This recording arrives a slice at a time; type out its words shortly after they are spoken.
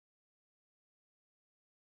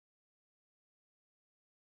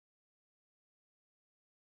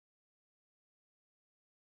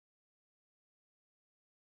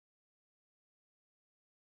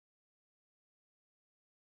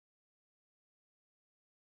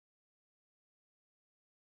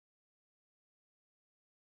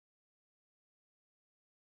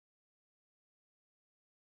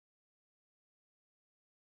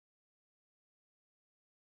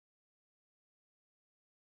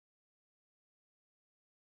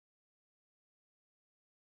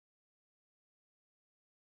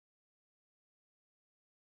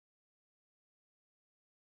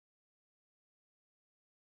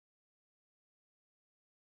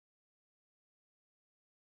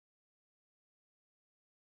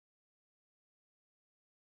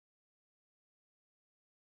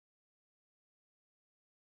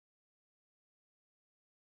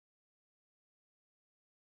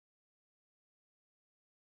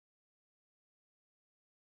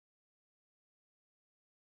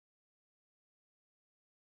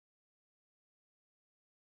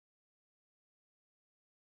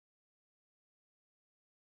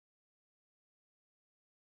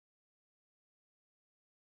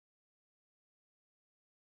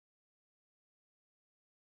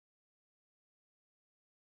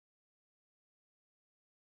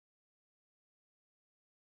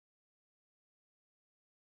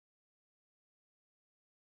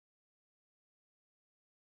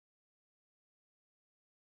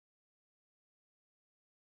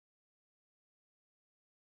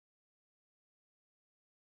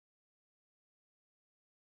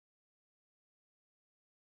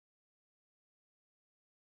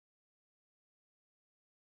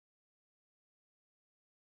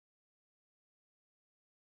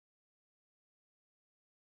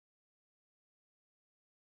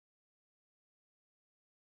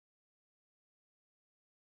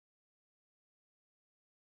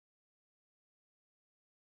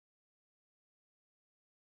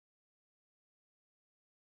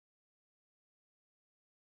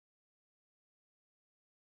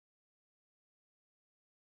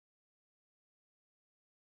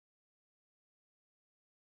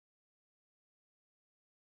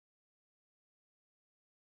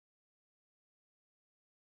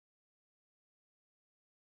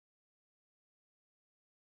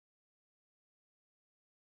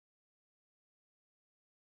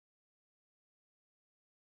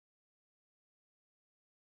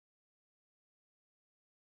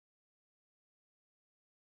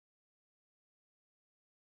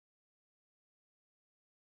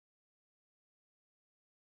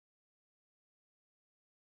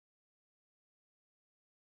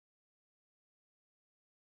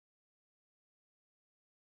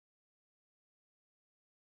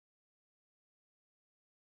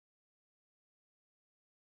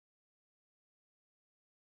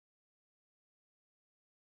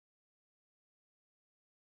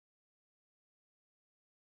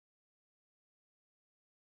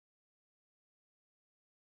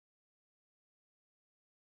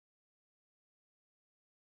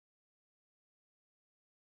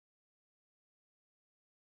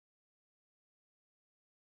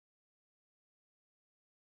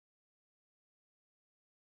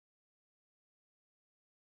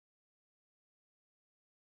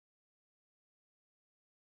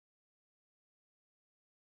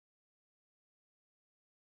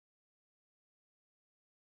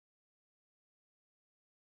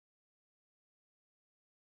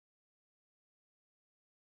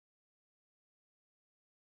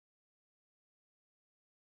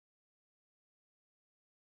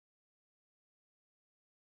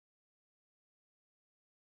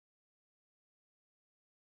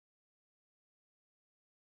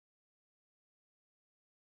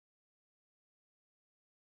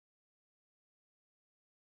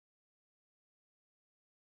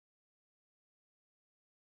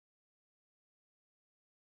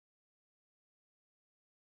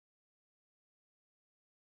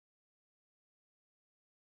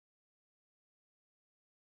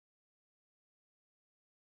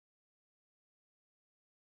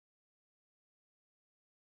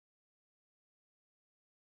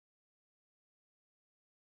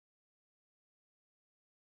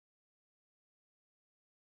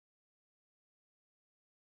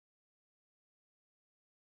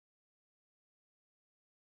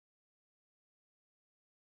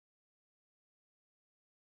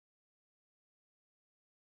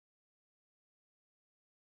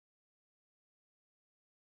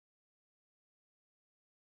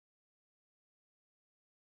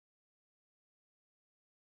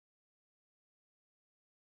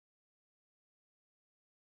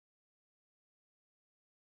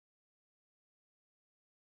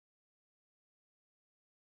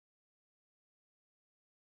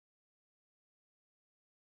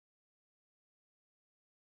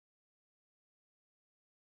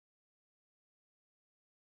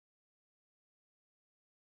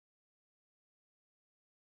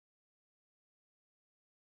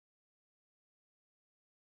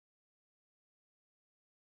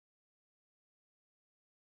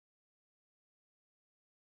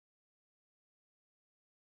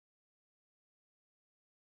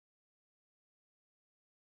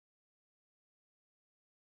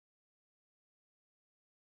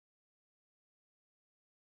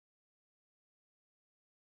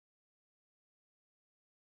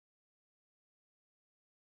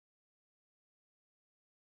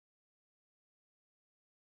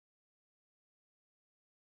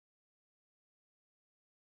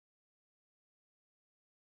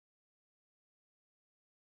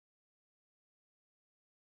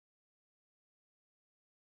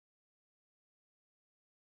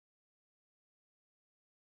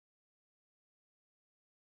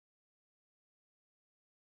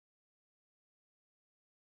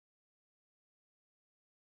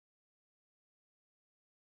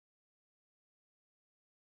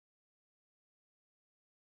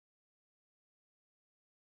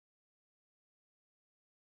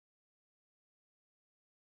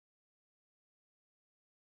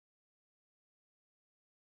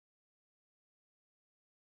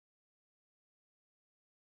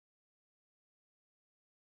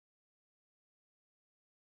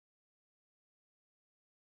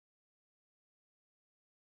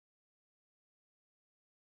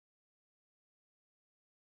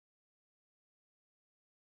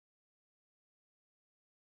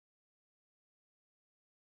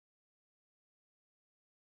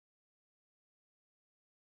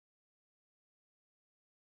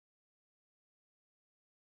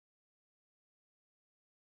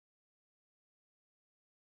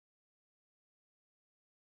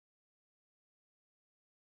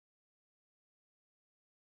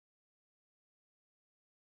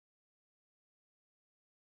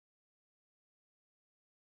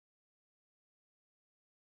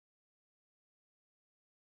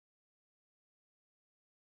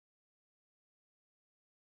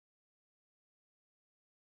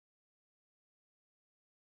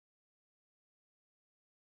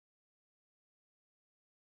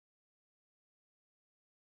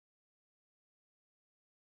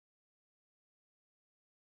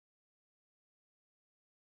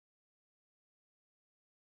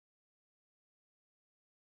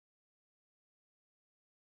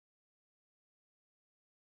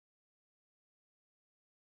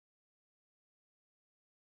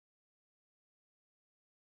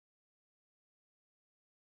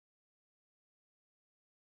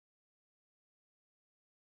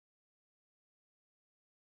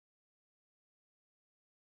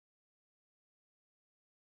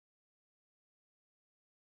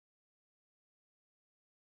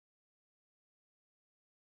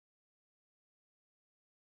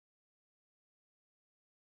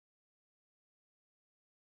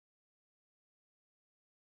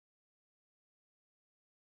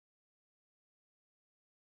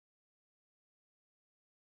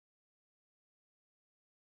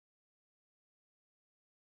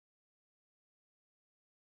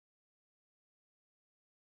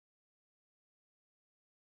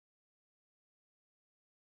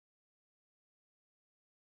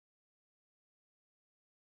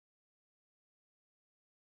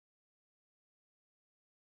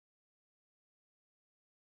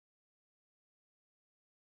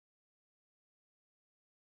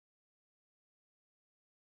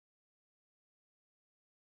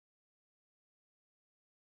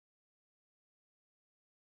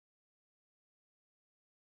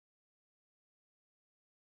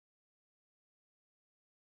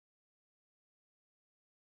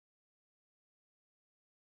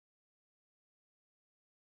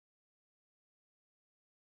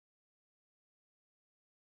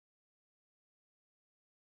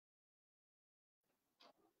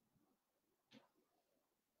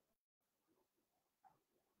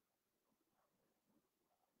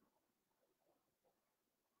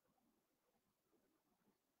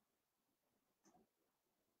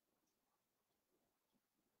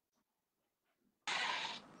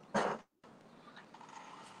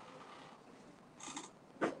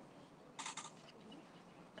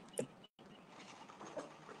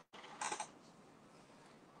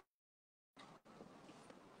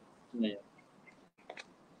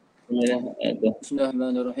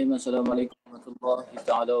Bismillahirrahmanirrahim. Assalamualaikum warahmatullahi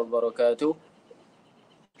taala wabarakatuh.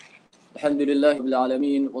 Alhamdulillahirabbil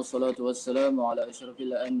alamin wassalatu wassalamu ala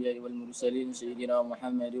asyrafil anbiya'i wal mursalin sayyidina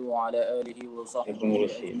Muhammad wa ala alihi wa sahbihi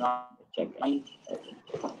ajma'in.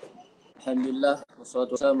 Alhamdulillah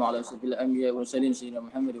wassalatu wassalamu ala asyrafil anbiya'i wal mursalin sayyidina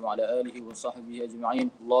Muhammad wa ala alihi wa sahbihi ajma'in.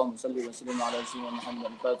 Allahumma shalli wa sallim ala sayyidina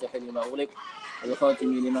Muhammad al-Fatih lima ughliq wal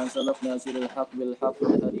khatimi lima sabaq nasiril haqq bil haqq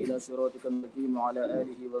wal hadi ila siratikal mustaqim wa ala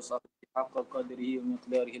alihi wa sahbihi haqqa qadrihi wa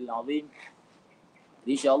miqdarihi al-'azim.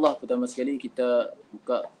 InsyaAllah pertama sekali kita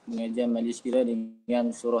buka pengajian majlis kita dengan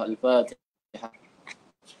surah Al-Fatihah.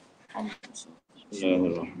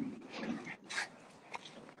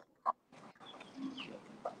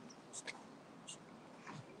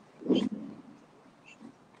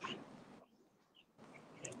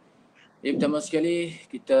 Pertama sekali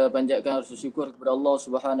kita panjatkan rasa syukur kepada Allah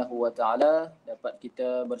Subhanahu wa taala dapat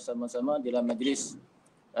kita bersama-sama dalam majlis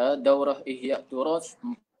daurah Ihya Turas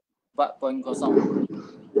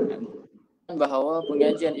 4.0 bahawa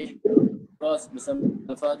pengajian Ihya Turas bersama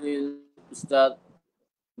Al-Fadhil Ustaz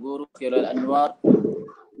Guru Khairal Annuar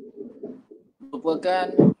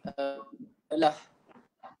merupakan adalah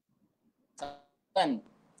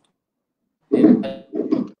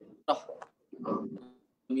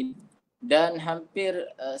dan hampir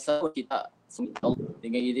sama kita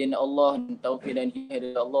dengan izin Allah dan taufik dan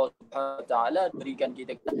hidayah Allah Subhanahu wa taala berikan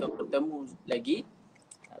kita bertemu lagi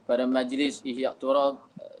pada majlis Ihya Turab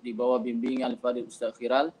di bawah bimbingan Al-Fadhil Ustaz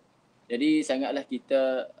Khairal. Jadi sangatlah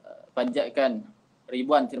kita panjatkan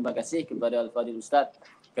ribuan terima kasih kepada Al-Fadhil Ustaz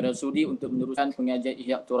kerana sudi untuk meneruskan pengajian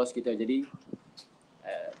Ihya Turas kita. Jadi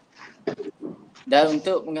dan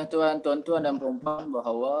untuk pengetahuan tuan-tuan dan puan-puan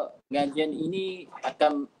bahawa pengajian ini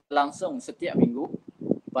akan langsung setiap minggu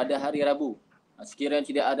pada hari Rabu. Sekiranya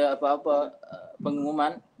tidak ada apa-apa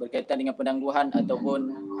pengumuman berkaitan dengan penangguhan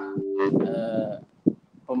ataupun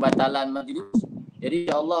pembatalan majlis. Jadi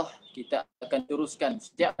insya-Allah kita akan teruskan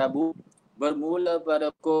setiap Rabu bermula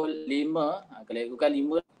pada pukul 5, kalau ikutkan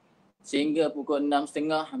 5 sehingga pukul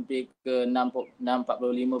 6.30 hampir ke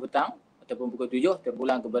 6.45 petang ataupun pukul 7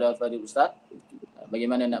 terpulang kepada Al-Fadhil Ustaz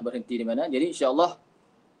bagaimana nak berhenti di mana. Jadi insya-Allah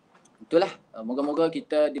itulah, moga-moga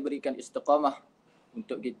kita diberikan istiqamah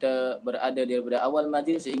untuk kita berada daripada awal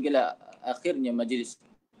majlis sehinggalah akhirnya majlis.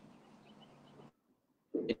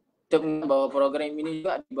 Kita bahawa program ini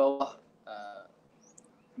juga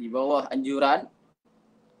di bawah anjuran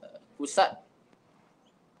Pusat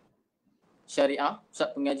Syariah, Pusat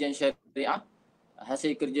Pengajian Syariah,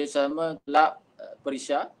 hasil kerjasama Kelab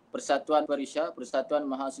Perisha, Persatuan Perisha, Persatuan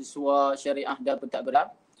Mahasiswa Syariah dan Pentadbiran,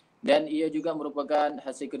 dan ia juga merupakan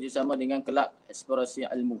hasil kerjasama dengan Kelab Eksplorasi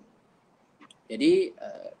Ilmu. Jadi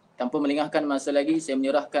tanpa melengahkan masa lagi, saya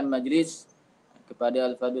menyerahkan majlis kepada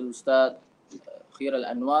Al-Fadhil Ustaz Khairal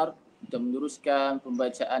Annuar untuk meneruskan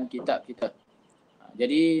pembacaan kitab kita.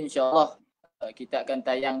 Jadi insya-Allah kita akan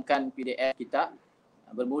tayangkan PDF kitab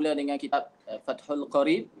bermula dengan kitab Fathul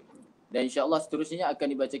Qarib dan insya-Allah seterusnya akan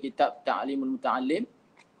dibaca kitab Taalim Mutaallim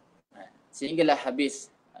sehinggalah habis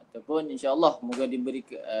ataupun insya-Allah moga diberi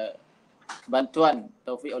bantuan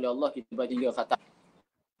taufik oleh Allah kita baca hingga khatam.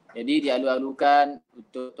 Jadi dialu-alukan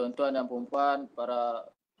untuk tuan-tuan dan puan-puan, para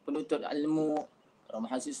penuntut ilmu, para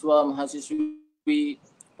mahasiswa, mahasiswi,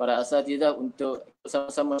 para asatidzah untuk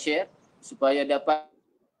sama-sama share supaya dapat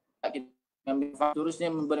kita ambil manfaat,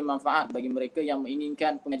 terusnya memberi manfaat bagi mereka yang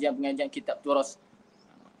menginginkan pengajian-pengajian kitab turas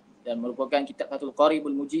dan merupakan kitab Fathul Qarib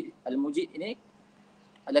Al-Mujid ini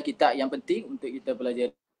adalah kitab yang penting untuk kita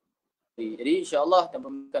pelajari. Jadi insya-Allah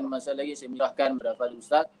tanpa memakan masa lagi saya menyerahkan kepada Fadhil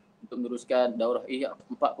Ustaz untuk meneruskan daurah Ihya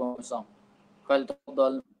 4.0.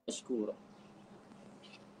 Fal-tafadhal mashkura.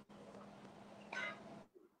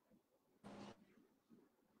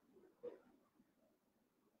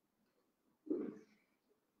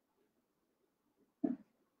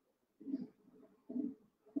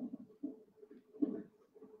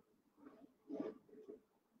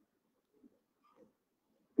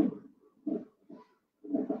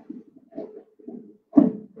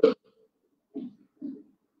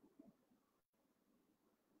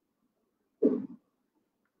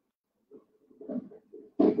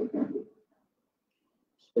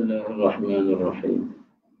 Bismillahirrahmanirrahim.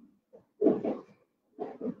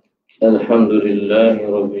 Alhamdulillahi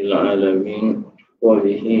rabbil alamin wa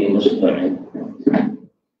bihi nasta'in.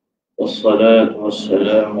 Wassalatu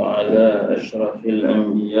wassalamu ala asyrafil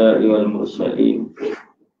anbiya'i wal mursalin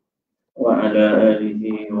wa ala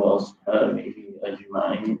alihi wa ashabihi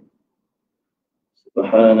ajma'in.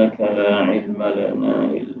 Subhanaka la ilma lana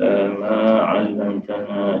illa ma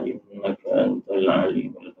 'allamtana innaka antal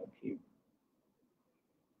alimul hakim.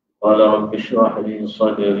 قال رب اشرح لي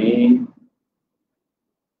صدري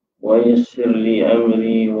ويسر لي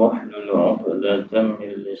أمري واحلل عقدة من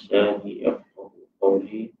لساني يفقه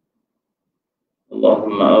قولي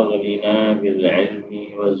اللهم أغننا بالعلم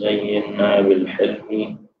وزينا بالحلم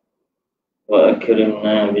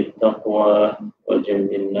وأكرمنا بالتقوى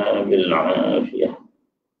وجملنا بالعافية.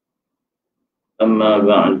 أما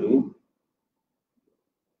بعد،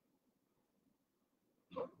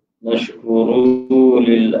 نشكر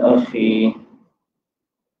للأخ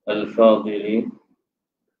الفاضل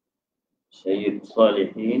سيد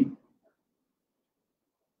صالحين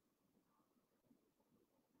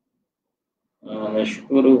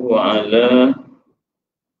نشكره على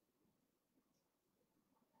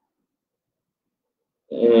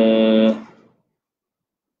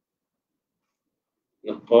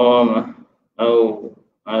إقامة أو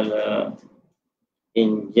على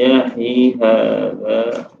إنجاح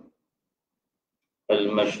هذا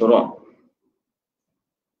المشروع،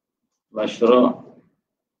 مشروع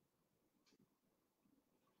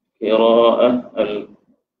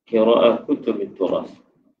قراءة كتب التراث.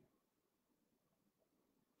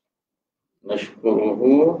 نشكره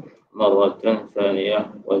مرة ثانية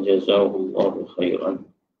وجزاه الله خيرا.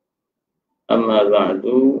 أما بعد،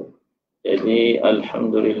 jadi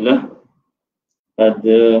alhamdulillah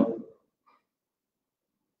pada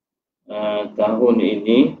tahun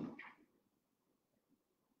ini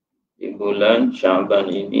di bulan Syaban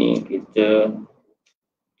ini kita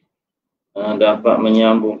dapat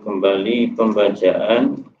menyambung kembali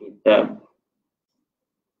pembacaan kitab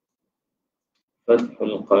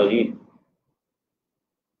Fathul Qarib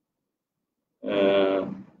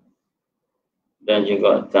dan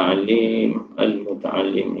juga Taalim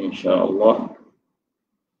Al-Mutaallim insyaAllah.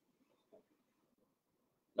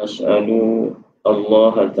 Nas'alu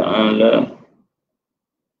Allah Ta'ala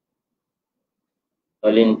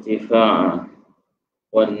al-intifa'a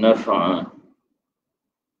wal-naf'a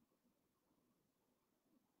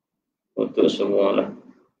untuk semualah.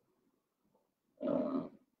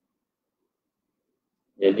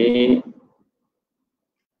 Jadi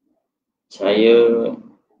saya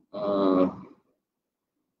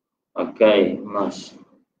pakai emas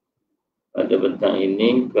pada petang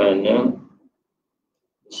ini kerana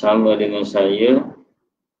bersama dengan saya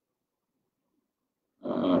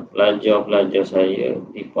pelajar-pelajar saya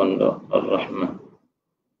di Pondok Ar-Rahmah.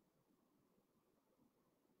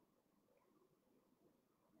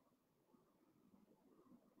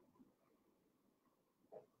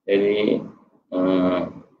 Jadi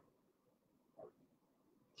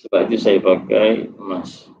sebab itu saya pakai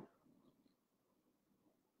emas.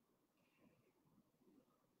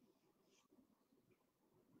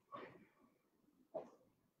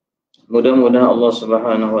 Mudah-mudahan Allah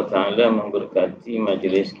Subhanahu Wa Taala memberkati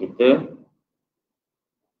majlis kita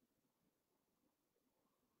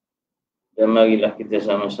dan marilah kita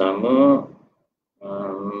sama-sama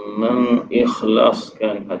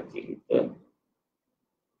mengikhlaskan hati kita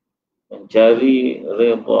mencari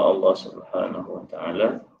redha Allah Subhanahu Wa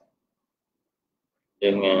Taala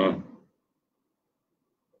dengan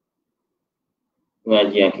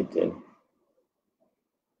pengajian kita.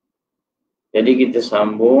 Jadi kita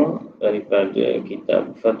sambung daripada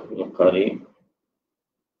kitab Fathul Qarib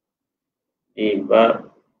di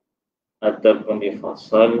bab ataupun di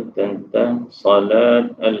fasal tentang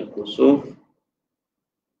salat al-kusuf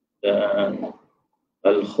dan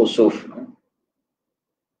al-khusuf.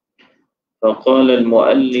 Faqala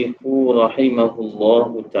al-muallifu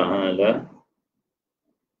rahimahullahu ta'ala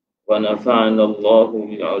wa nafa'ana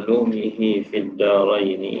Allahu bi'ulumihi fid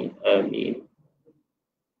daraini amin.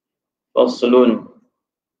 Faslun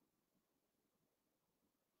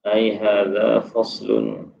ay hadha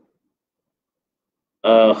faslun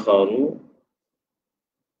akharu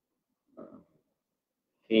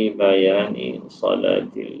fi bayani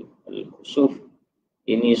salatil al-kusuf.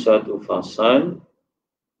 Ini suatu fasal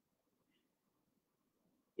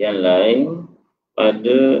yang lain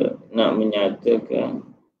pada nak menyatakan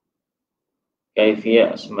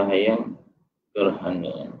kaifiat sembahyang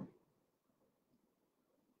gerhana.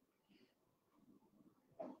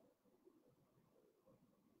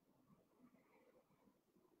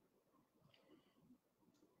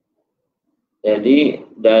 Jadi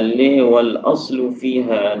dalil wal aslu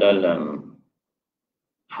fiha dalam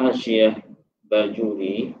Hasyiah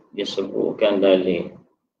Baijuri disebutkan dalil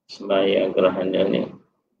sembahyang gerhana ni.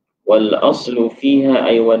 Wal aslu fiha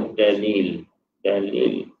ay wad dalil,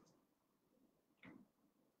 dalil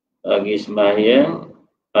bagi sembahyang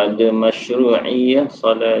ada masyru'iyah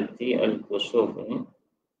salati al-kusuf ni,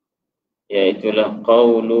 iaitulah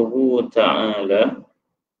qauluhu ta'ala,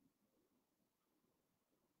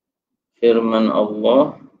 firman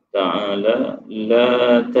Allah Ta'ala,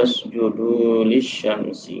 la tasjudu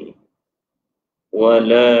lisyamsi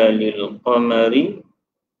wala lilqamari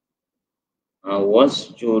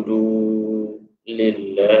wasjudu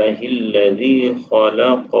lillahi alladhi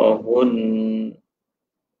khalaqahun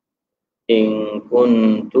in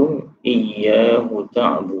kuntum iyyahu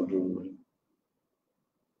ta'budun.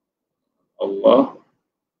 Allah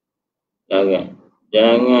larang,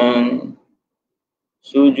 jangan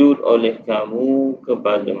sujud oleh kamu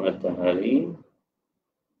kepada matahari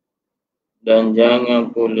dan jangan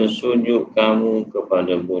pula sujud kamu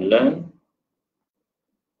kepada bulan,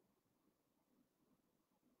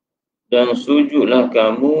 dan sujudlah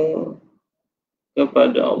kamu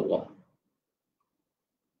kepada Allah,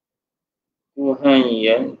 Tuhan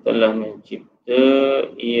yang telah mencipta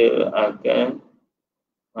ia akan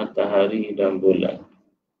matahari dan bulan.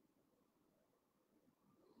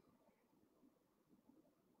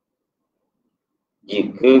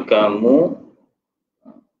 Jika kamu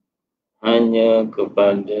hanya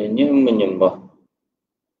kepadanya menyembah.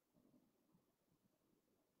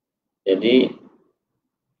 Jadi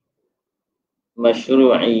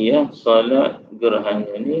masyru'iyah salat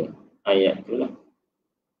gerhana ni ayat itulah.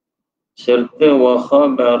 Serta wa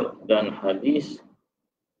khabar dan hadis,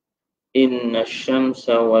 inna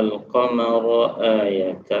syamsa wal qamara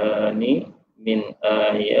ayatani min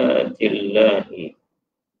ayatillahi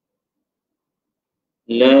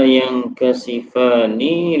la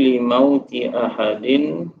yankasifani li mauti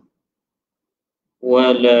ahadin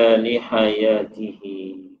wala li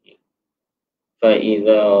hayatihi fa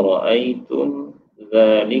idza ra'aitum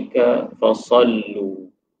dzalika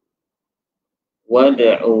fasallu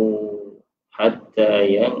wad'u hatta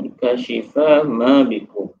yankashifa ma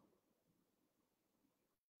bikum.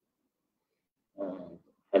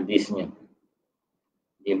 Hadisnya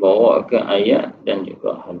dibawa ke ayat dan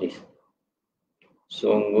juga hadis.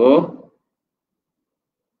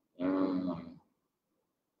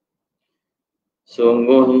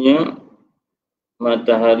 Sungguhnya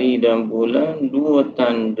matahari dan bulan dua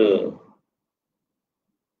tanda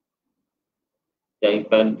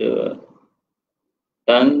daripada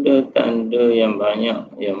tanda-tanda yang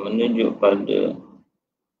banyak yang menunjuk pada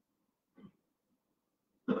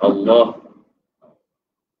Allah,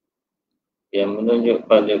 yang menunjuk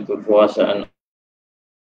pada kekuasaan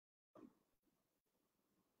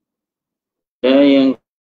dan yang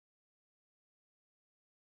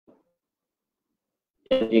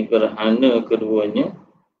jadi gerhana keduanya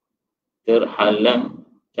terhalang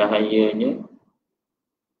cahayanya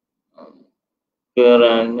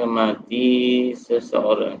kerana mati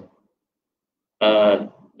seseorang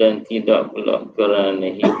dan tidak pula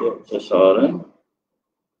kerana hidup seseorang.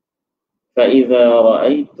 Fa idza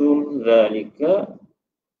ra'aitum dzalika,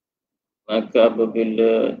 maka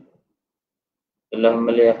apabila telah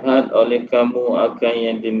melihat oleh kamu akan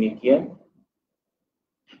yang demikian,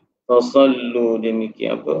 fasallu,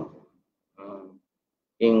 demikian apa?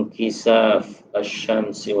 Inkisaf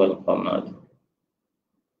asy-syamsi wal qamar.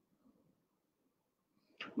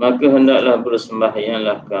 Maka hendaklah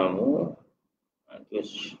bersembahyanglah kamu.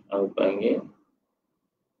 Terus aku panggil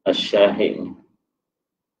asy-syahid.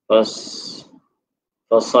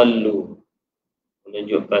 Fasallu,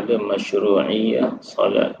 menunjuk pada masyru'iyah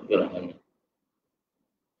salat gerhana.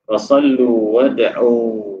 Fasallu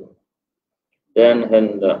wad'u, dan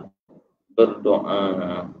hendak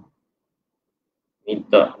berdoa,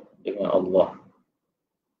 minta dengan Allah.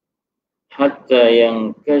 Hatta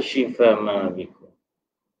yang kashifa ma bikum,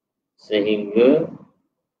 sehingga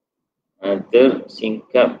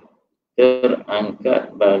tersingkap,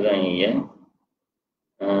 terangkat barang yang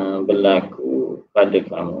berlaku pada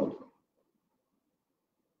kamu.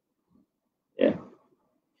 Ya.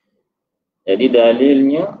 Jadi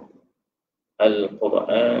dalilnya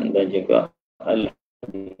Al-Quran dan juga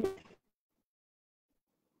Al-Hadis.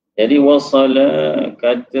 Jadi wasala,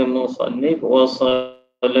 kata musannif,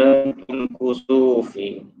 wasalatul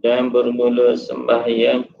kusufi, dan bermula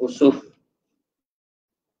sembahyang kusuf.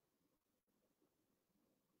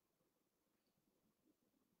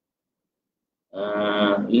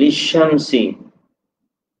 Lisyamsi,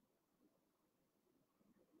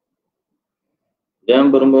 dan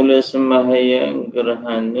bermula sembahyang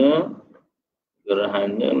gerhana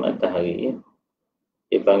matahari,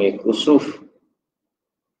 dipanggil kusuf.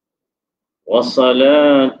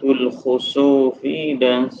 Wasalatul khusufi,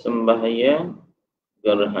 dan sembahyang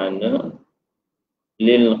gerhana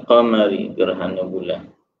lil qamari, gerhana bulan.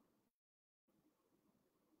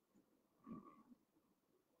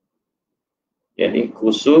 Jadi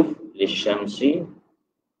kusuf lisyamsi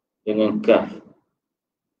dengan kaf,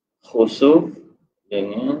 khusuf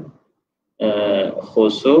dengan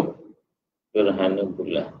khusuf gerhana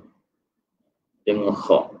bulan dengan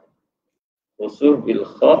kha. Khusuf bil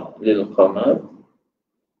kha lil qamar,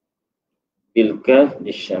 bil kaf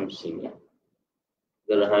lisyamsiyah,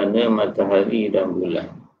 gerhana matahari dan bulan.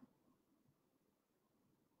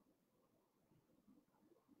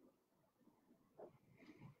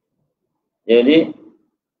 Jadi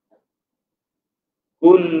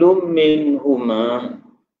kullum minhuma,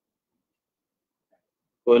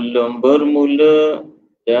 kullum bermula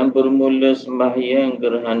sembahyang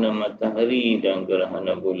gerhana matahari dan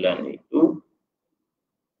gerhana bulan itu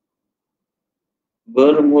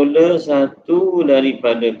bermula satu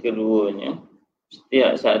daripada keduanya,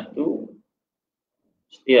 setiap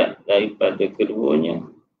daripada keduanya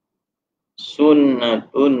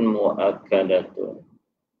sunnatun muakkadatun,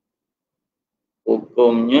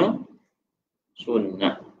 hukumnya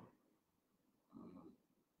sunnah.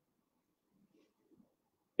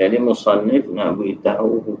 Jadi musannif nak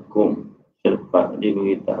beritahu hukum selepas dia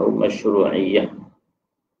beritahu masyru'iyah,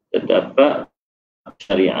 terdapat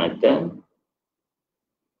syariatan.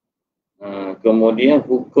 Kemudian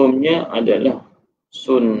hukumnya adalah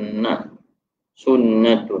sunnatun,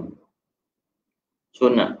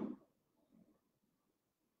 sunnah,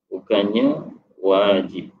 bukannya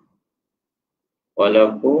wajib.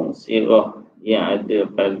 Walaupun sirah yang ada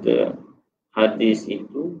pada hadis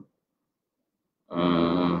itu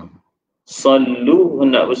sallu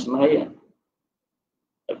hendak bersembahyang,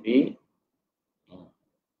 tapi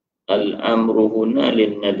al-amru huna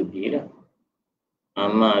lin nadbi lah.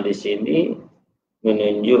 Amal di sini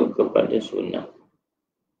menunjuk kepada sunnah.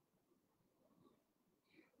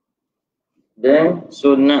 Dan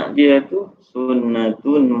sunnah dia tu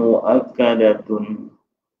sunnatun muakkadatun.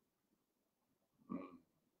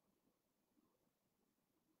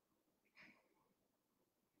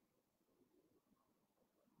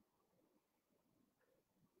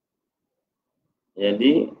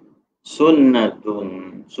 Jadi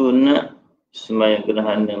sunnatun, sunnah sembahyang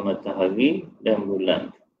gerhana matahari dan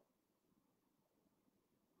bulan,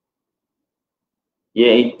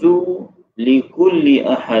 iaitu likulli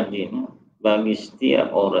ahadin, bagi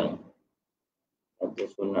setiap orang.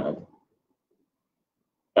 Ada sunnah,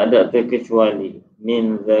 tak ada terkecuali,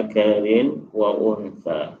 min zakarin wa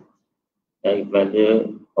untha,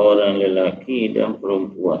 daripada orang lelaki dan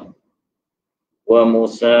perempuan, wa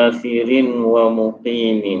musafirin wa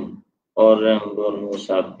muqimin, orang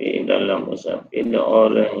bermusafir dalam musafir dan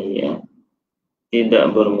orang yang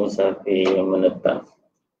tidak bermusafir, yang menetap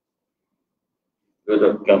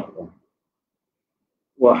duduk kampung,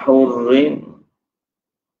 wa hurrin,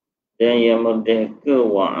 dan yang merdeka,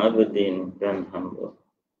 wa abdin, dan hamba,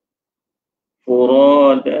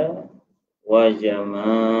 furada wa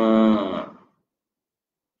jamaah,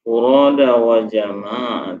 furada wa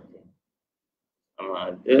jamaah,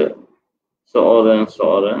 sama ada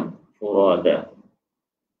seorang-seorang furada.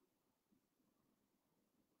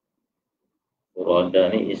 Furada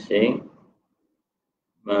ni isim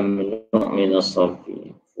mamnu' min as-sarfi,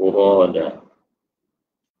 furada.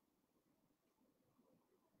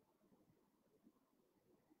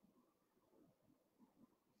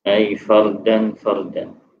 Ai fardan.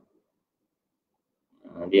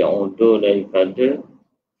 Dia udur daripada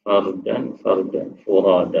fardan,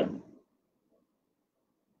 furada.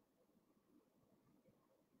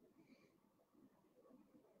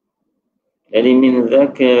 Jadi min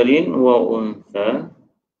zakarin wa untha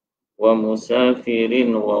wa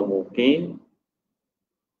musafirin wa muqim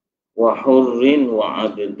wa hurrin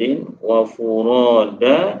wa abdin wa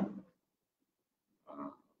furada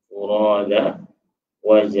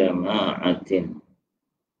wa jama'atin.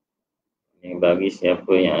 Ini bagi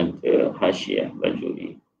siapa yang ada Hasyiah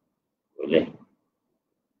Baijuri, boleh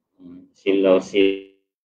silau.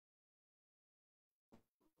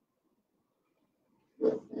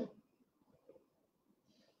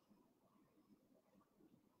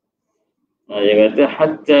 Dia kata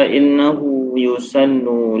hatta innahu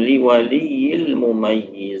yusannu liwaliyil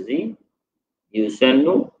mumayyizi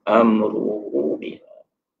yusannu amruhu biha.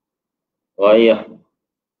 Wayah,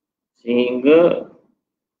 sehingga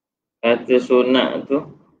kata sunat tu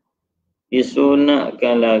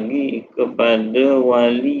disunatkan lagi kepada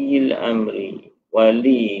waliyil amri,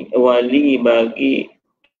 wali bagi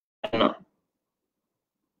anak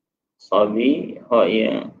sabi hak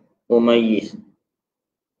yang mumayyiz,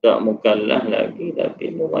 tak mukallaf lagi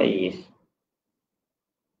tapi mumayyiz.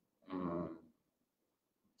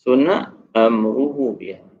 Sunat amruhu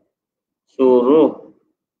biha, suruh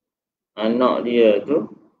anak dia tu,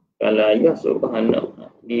 kalau ayah suruh anak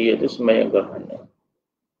dia tu sembahyang gerhana.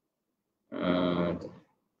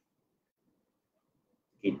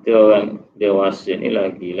 kita orang dewasa ni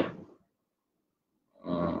lagilah.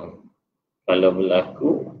 Kalau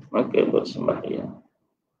berlaku, maka bersembahyang.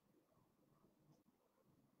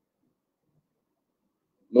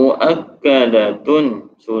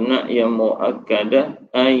 Muakkadatun, sunat yang muakkadah,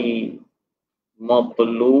 ay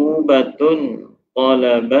matlubatun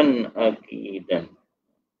talaban akidan.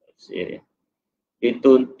 Siri.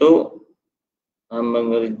 Dituntut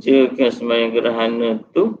mengerjakan sembahyang gerhana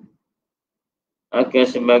tu akan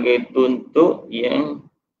sebagai tuntut yang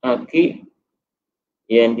akid,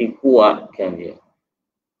 yang dikuatkan dia.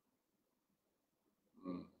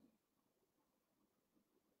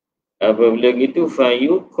 Apabila gitu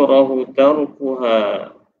fayukrahu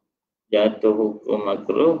tarkuha, jatuh hukum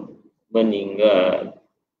makruh meninggal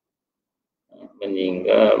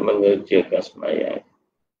mengerjakan sembahyang.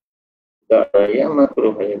 Tak ada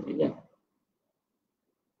makruh ayatnya.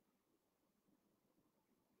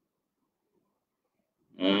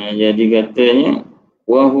 Jadi katanya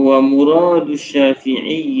wa huwa muradu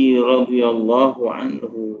Syafi'i radhiyallahu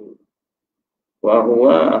anhu. Wa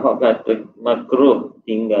huwa, kata makruh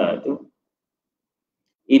tinggal tu,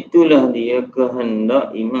 itulah dia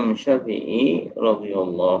kehendak Imam Syafi'i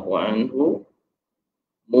radhiyallahu anhu,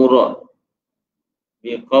 murad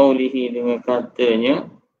biqaulihi, dengan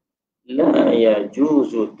katanya la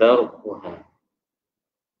yajuzu tarkuha.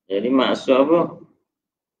 Jadi maksud apa?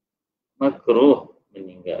 Makruh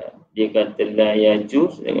meninggal. Dia kata la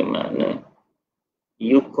yajuz dengan makna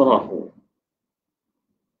yukrahu.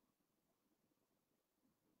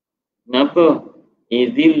 Kenapa?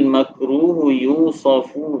 Idzil makruhu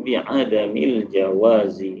yusafu bi'adamil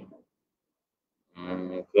jawazi.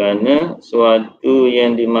 Kerana suatu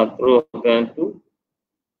yang dimakruhkan tu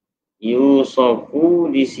yusafu,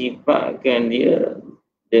 disifatkan dia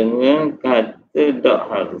dengan kata tak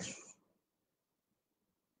harus.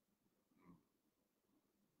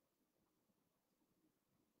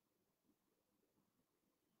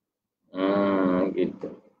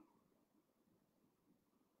 Gitu.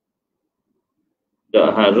 Tak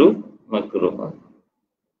harus makruh.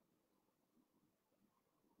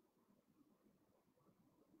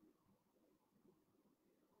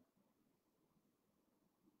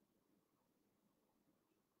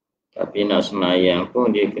 Tapi nak semayang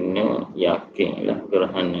pun dia kena yakinlah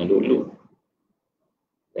gerhana dulu.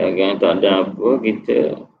 Jangan tak ada apa,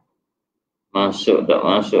 kita masuk tak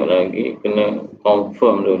masuk lagi, kena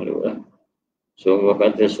confirm dulu lah. Sungguh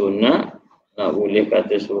kata sunat, nak boleh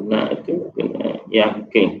kata sunat tu kena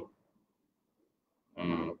yakin.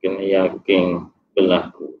 Kena yakin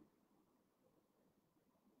berlaku.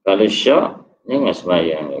 Kalau syak, jangan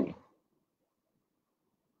semayang lagi.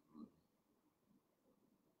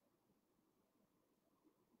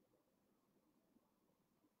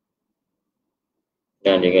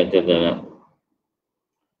 Dan dia kata dalam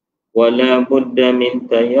wala budda min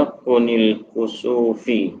tayaqqunil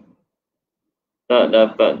kusufi, tak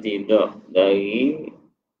dapat tidak dari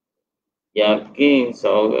yakin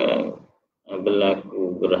seorang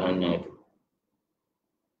berlaku gerhana itu.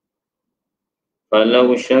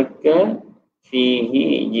 Falau syakka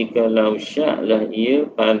fihi, jikalau syaklah ia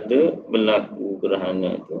pada berlaku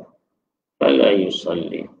gerhana itu, fala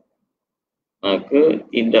yusalli, maka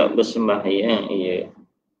tidak bersembahyang ia.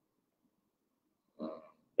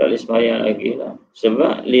 Tak boleh sembahyang lagi lah.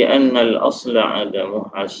 Sebab li'annal asla adamu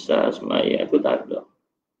asas sembahyang itu tak ada.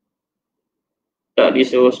 Tak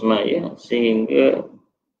disuruh sembahyang sehingga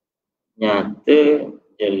nyata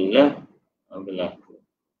jelas berlaku.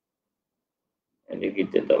 Jadi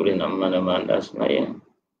kita tak boleh nak mana-mana sembahyang.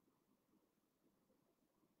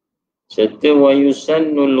 Serta wa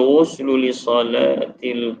yusannul ghuslu li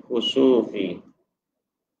salatil kusufi,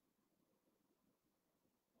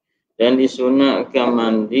 dan disunatkan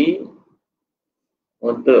mandi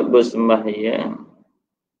untuk bersembahyang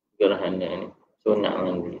gerhana ni. Sunat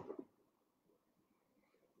mandi.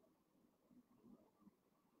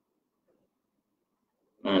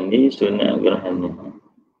 Mandi sunat gerhana.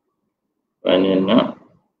 Kerana nak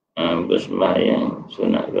bersembahyang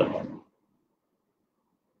sunat gerhana.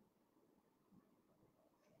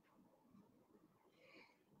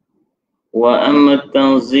 Wa amma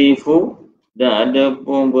tanzifu, dan ada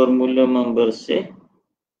pun bermula membersih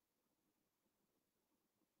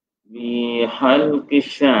bi halqi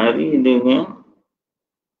sya'ri, dengan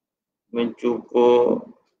mencukur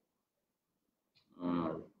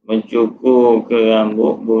ke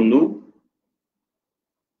rambut bulu,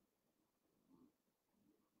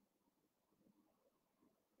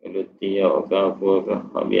 kalau tiap ke apa ke,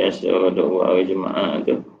 biasa ada buat hari Jumaat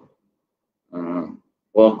tu.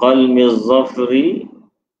 Wa qalmi zafri,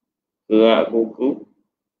 kerak kuku,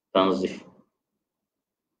 tanzif.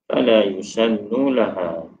 fala yusannu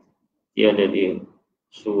laha, tiada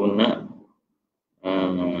disunat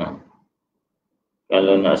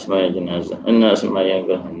kalau nak sembahyang jenazah, nak sembahyang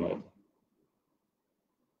gerhana.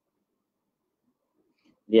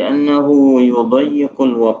 Li'annahu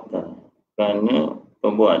yudayyiqul waqta, kerana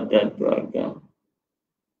perbuatan itu akan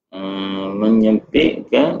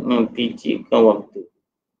menyempitkan, mempicikkan waktu.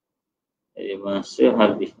 Jadi masa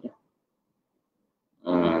habisnya.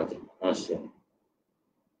 Masa.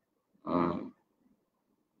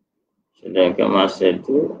 Sedangkan masa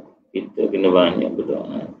itu kita kena banyak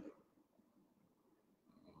berdoa.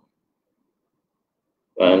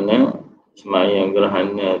 Kerana sembahyang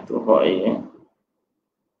gerhana itu hak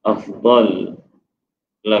afdal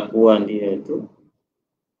kelakuan dia itu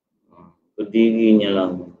berdirinya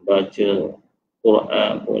lama, baca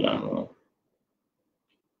Quran pun lama.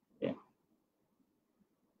 Ya.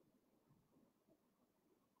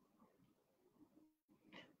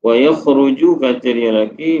 Wa yakhruju, kata dia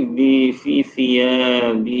lagi, fi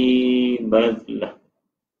thiyabi badlah,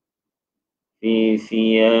 fi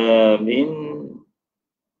thiyabin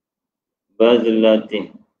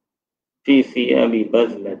badlatin, fi thiyabi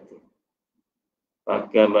badlatin,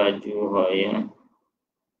 pakai baju yang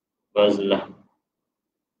bazlah,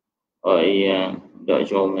 yang tak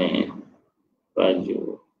comel,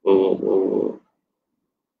 baju buruk-buruk,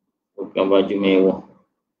 bukan baju mewah.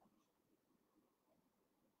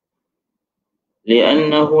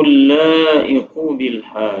 Li'annahu la'iqu bil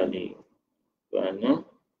hali, kerana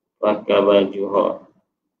pakai baju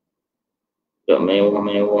tak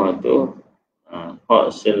mewah-mewah tu hak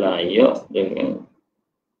selayak dengan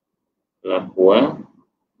kelakuan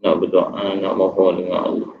nak berdoa, nak mohon dengan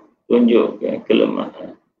Allah. Tunjukkan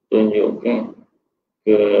kelemahan, tunjukkan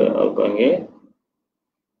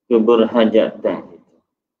keberhajatan kita,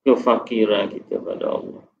 kefakiran kita pada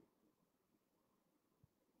Allah.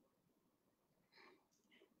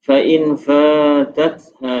 Fa in fatat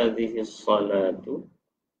hadhihi as-salatu,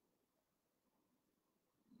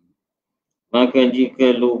 maka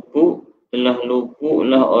jika telah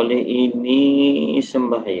luputlah oleh ini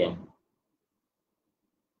sembahyang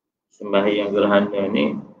gerhana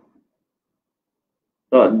ni,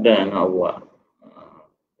 tak ada nak buat.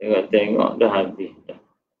 Tengok dah habis dah.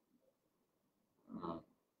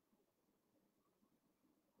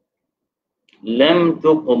 Lam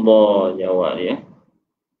tuqda, jawab dia.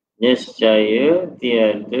 Nescaya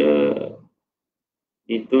tiada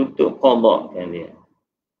ditutup qadha dia.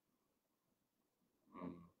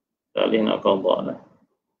 Tak boleh nak qadha lah.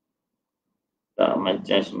 Tak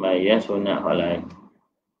macam sembahyang sunat hal lain.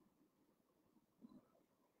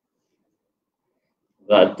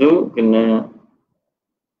 Sebab tu kena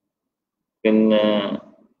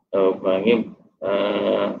panggil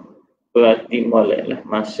berhati molek lah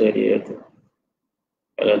masa dia tu.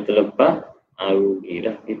 Kalau terlepas,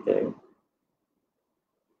 rugilah kita.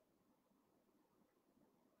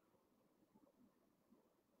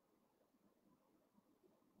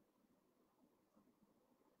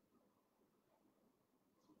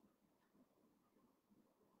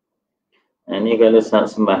 Ini kalau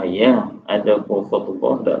saat sembahyang ada pun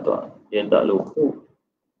khutbah dia tak lupa.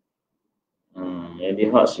 Jadi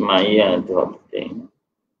hak sembahyang tu hak penting.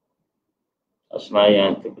 Hak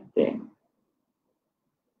sembahyang tu penting.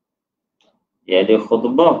 Dia ada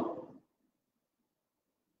khutbah,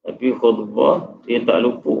 tapi khutbah dia tak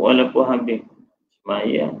lupa walaupun habis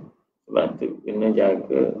sembahyang. Sebab tu kena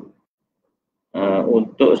jaga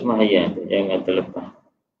untuk sembahyang tu jangan terlepas.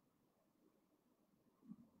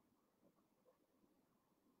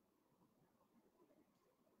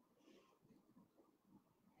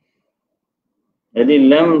 Jadi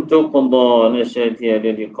lam tuqda, nasihat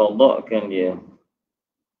tiada diqadhakan dia.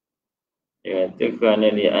 Dia kata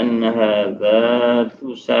kerana li'annaha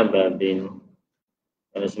dhatu sababin.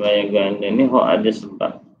 Kalau sembahyang gerhana ni ada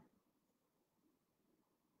sebab.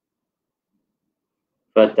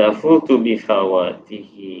 Fatafutu bi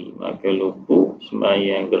khawatihi, maka luput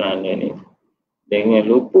sembahyang gerhana ni dengan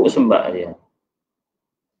luput sebab dia.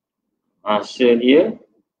 Masa dia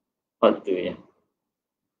waktu ya.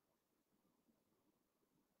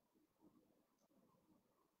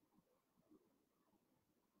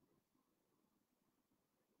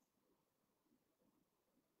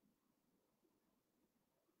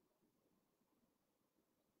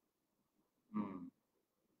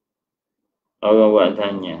 Orang buat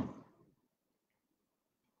tanya.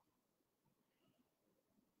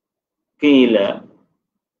 Qila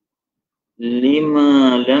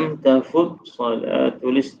lima lam tafut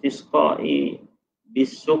salatul istisqa'i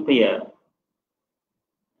bisuqya.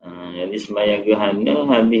 Jadi sembahyang gerhana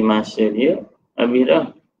habis masa dia, habis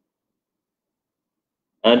dah.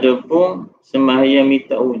 Adapun sembahyang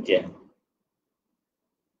minta hujan.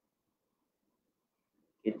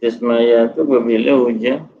 Kita sembahyang tu apabila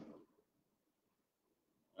hujan,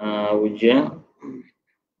 hujan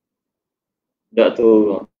tak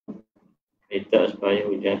turun. Minta supaya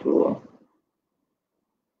hujan turun.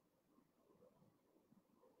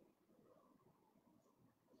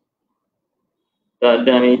 Tak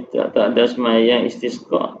ada minta, tak ada sembahyang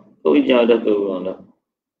istisqa. Hujan dah turun dah.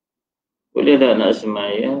 Boleh tak nak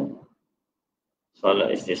sembahyang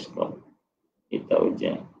solat istisqa? Kita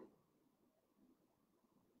hujan.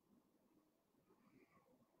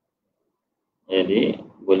 Jadi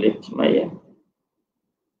boleh sembahyang.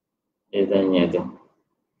 Dia tanya tu.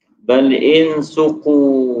 Bal in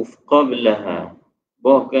suquf qablaha.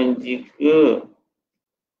 Bahkan jika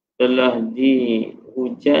telah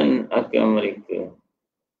dihujan akan mereka.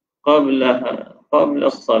 Qabla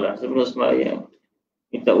salat, sebelum sembahyang.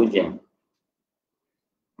 Minta hujan.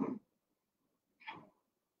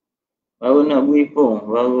 Baru nak beripung,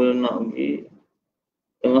 baru nak pergi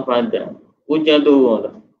tengah padang. Hujan turun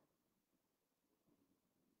dah.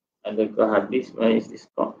 Adakah hadis sembahyang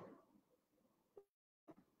istisqa?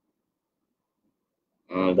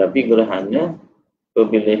 Tapi gerhana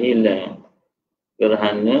apabila hilang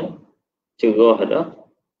gerhana cerah dah,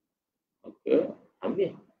 maka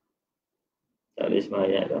habis. Tak ada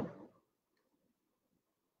sembahyang dah.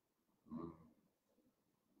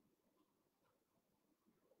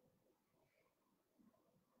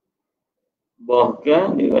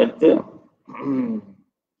 Bahkan dia kata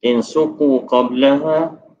in suqu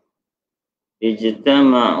qablaha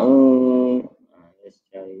ijtama'u,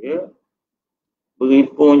 saya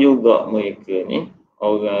beripung juga mereka ni,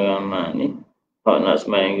 orang ramai ni, hak nak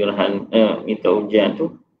sembahyang gerhana, minta hujan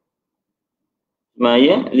tu.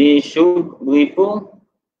 Sembahyang beripung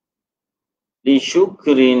li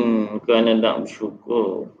syukrin, kerana nak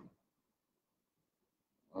bersyukur.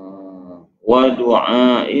 Wa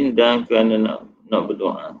du'ain, dan kerana nak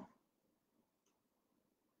berdoa.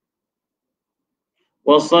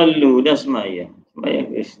 Wa sallu, dan sembahyang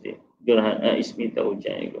gerhana minta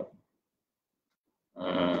hujan juga.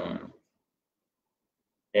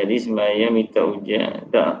 Jadi sembahyang minta hujan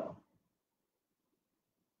tak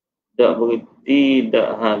berhenti, tak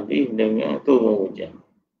habis dengan turun hujan.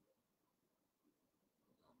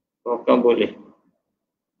 Bukan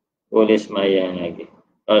boleh sembahyang lagi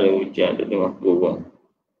kalau hujan tu tengah turun.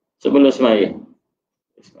 Sebelum sembahyang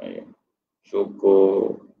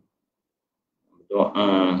syukur,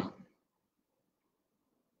 doa.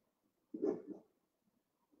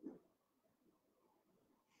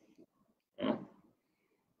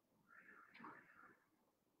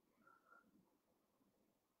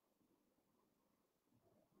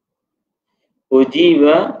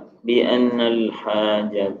 Ujiba bi anna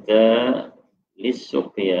al-hajata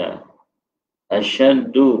lis-suqya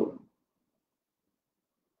asyaddu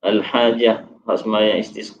al-hajah. Sembahyang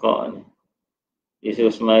istisqa ni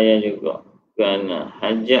disuruh sembahyang juga kerana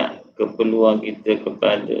hajat, keperluan kita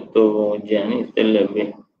kepada turun hujan ni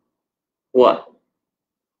terlebih kuat.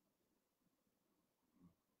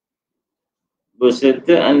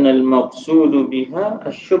 Berserta annal maqsudu biha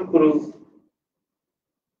asyukru,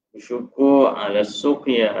 bersyukur ala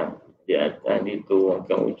suqya, di atas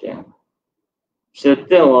diturunkan hujan.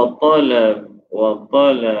 Serta wa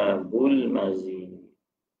talabul mazid.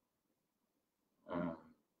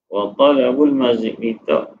 Wa talabul mazid,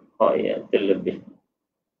 minta hak yang terlebih,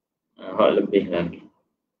 hak lebih lagi.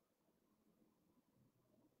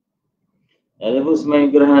 Adapun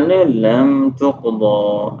sembahyang gerhana lam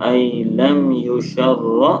tuqda, ay lam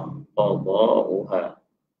yusyarra qada'uha.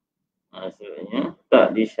 Maksudnya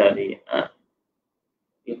tak disyariat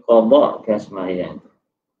diqada'kan sembahyang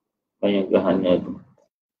gerhana tu.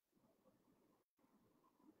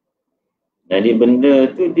 Jadi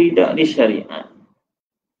benda tu tidak disyariat.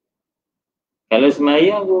 Kalau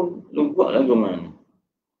sembahyang pun lupa lagu mana.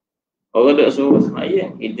 Orang tak suruh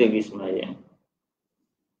sembahyang, kita pergi sembahyang.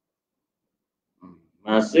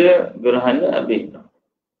 Masa gerhana habis tak,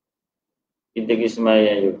 kita pergi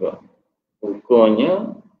sembahyang juga.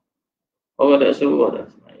 Hukumnya orang tak suruh dah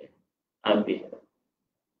sembahyang, habis.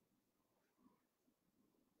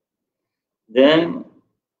 Dan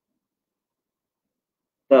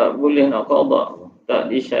tak boleh nak qada, tak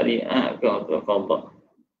disyariatkan untuk qada.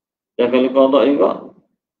 Dan kalau qada juga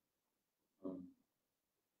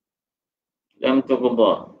lam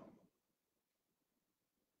tuqda.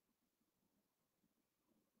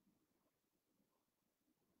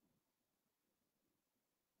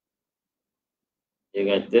 Dia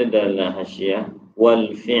kata dalam hasyiah,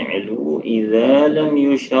 wal fi'lu idza lam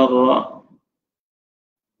yusyarra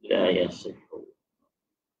la yasihhu.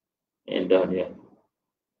 Edah dia.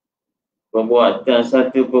 Perbuatan,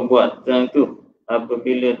 satu perbuatan tu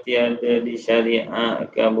apabila tiada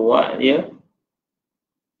disyariatkan buat dia,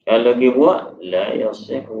 kalau dia buat, la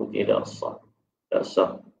yasihu, tidak sah. Tak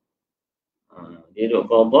sah. Dia duk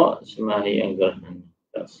qada sembahyang gerhana.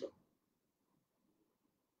 Tak sah.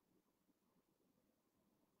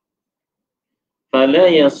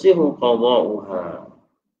 Fala yasihu qada'uha.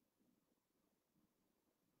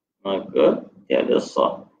 Maka tiada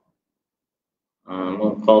sah.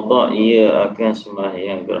 Mengqada' ia akan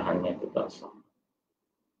sembahyang gerhana itu tak sah.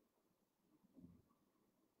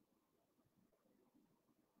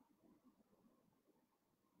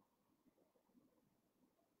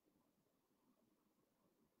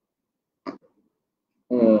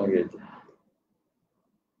 Gitu.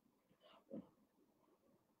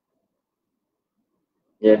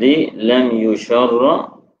 Jadi lam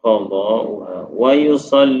yusyarra qada'uha wa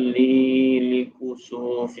yusalli li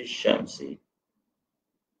kusufi syamsi.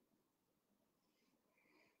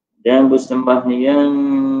 Dan bersembahyang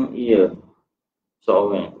ia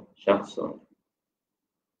seorang syakhsun.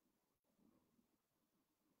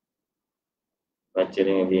 Baca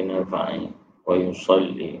dengan bina fa'il wa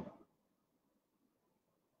yusalli.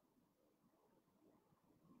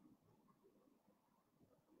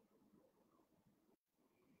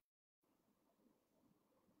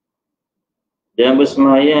 Dan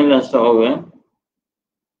bersembahyanglah seorang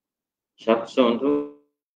syakhsun tu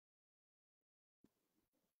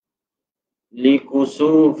li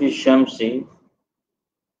kusufi syamsi,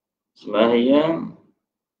 sembahyang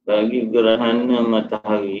bagi gerhana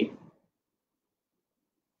matahari,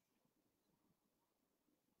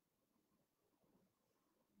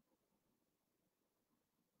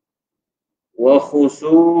 wa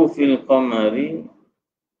khusufil qamari,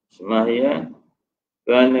 sembahyang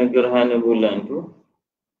kerana gerhana bulan tu,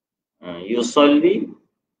 yusalli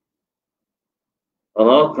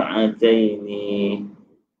raka'ataini,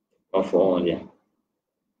 maf'ul dia.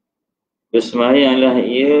 Bersembahyanglah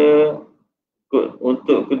ia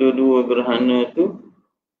untuk kedua-dua gerhana tu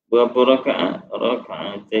berapa rakaat?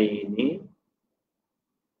 Raka'ataini,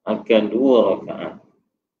 akan 2 rakaat.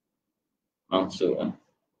 Maksudnya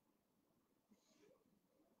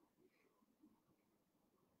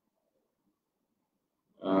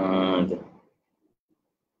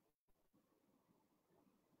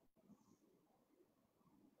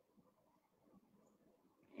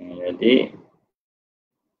jadi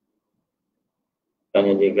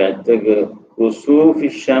kalau dia kata ke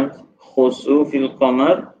khusufil syams, khusufil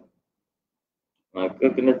qamar, maka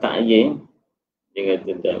kena ta'yin. Dia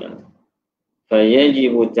kata dalam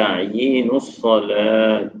fayajibu ta'yinus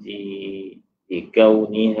salati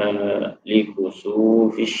bikauniha li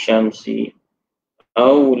khusufil syamsi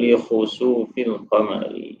au li khusufil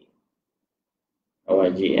qamari.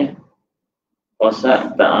 Wajib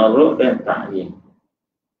qasad, ta'aruf dan ta'yin.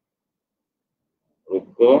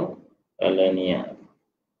 Rukun alaniyah,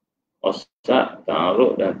 qasad,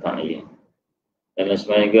 ta'aruf dan ta'yin. Dalam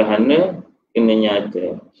sembahyang gerhana kena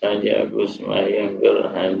nyata saja aku sembahyang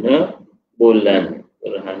gerhana bulan,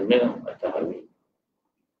 gerhana matahari.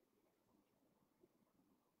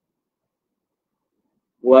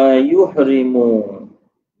 Wa yuhrimu,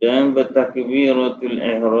 dan bertakbiratul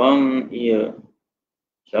ihram ia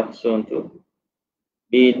syakhsun tu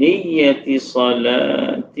bi niyyati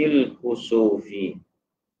salatil kusufi.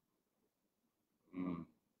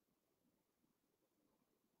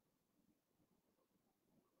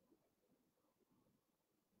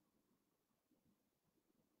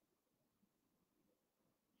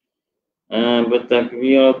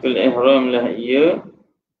 Bertakbiratul ihram lah ia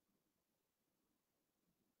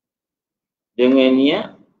dengan niat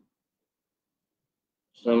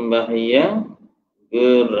sembahyang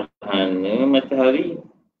gerhana matahari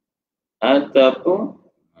ataupun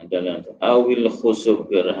dalam awil khusuf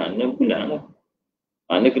gerhana bulan lah.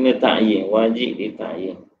 Mana kena ta'yin, wajib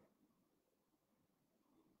dita'yin.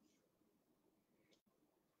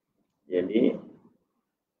 Jadi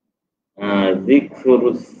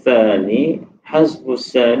zikrul tsani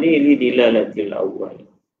hasbus tsani li dilalatil awal.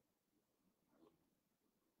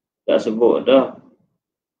 Tak sebut dah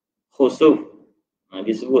khusuf,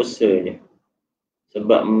 disebut saja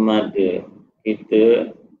sebab mada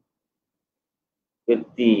kita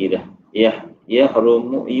kerti dah.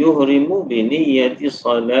 Yuhrimu bi niyyati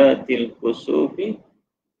salatil kusufi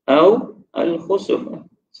au al khusuf,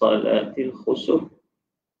 salatil khusuf.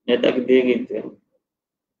 Dia takdir kita.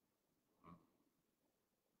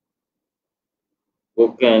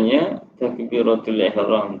 Bukannya takbiratul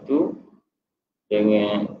ihram tu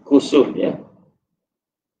dengan kusuf dia.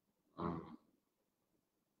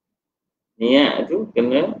 Niat tu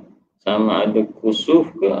kena sama ada kusuf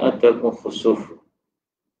ke ataupun khusuf,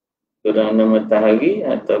 gerhana matahari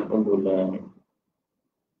ataupun bulan.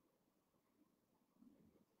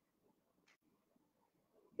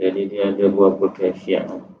 Jadi dia ada beberapa kaifiat.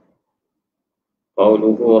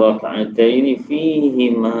 Qauluhu raka'ataini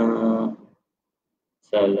fihima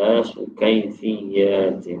salasu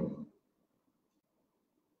kaifiyatin.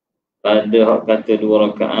 Pada hak kata 2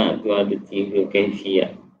 rakaat tu ada 3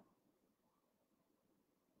 kaifiat.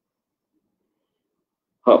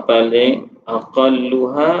 Hak paling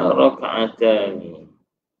aqalluha raka'atani.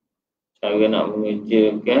 Cara nak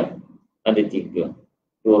mengerjakan ada 3,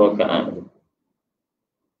 2 rakaat tu.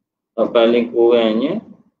 Hak paling kurangnya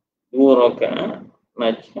 2 rakaat,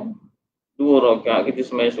 macam 2 rakaat kita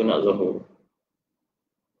sembahyang sunat zuhur.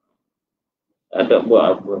 Ada buat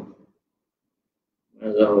apa?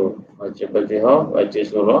 Zuhur baca Fatihah, baca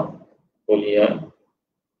surah kuliah.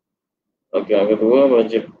 Rakaat kedua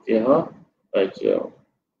baca Fatihah, baca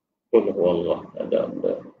qul huwallah, ada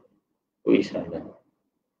tulisannya.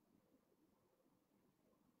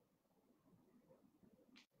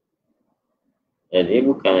 Jadi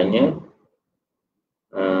bukannya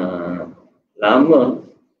lama,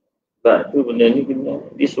 sebab tu benda ni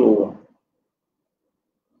kena disuruh.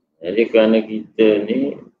 Jadi kerana kita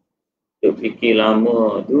ni terfikir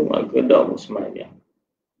lama tu, maka tak mau semayang.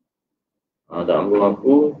 Tak mau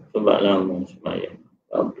aku sebab lama semayang.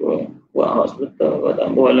 Apa? Buat hak sebetul, buat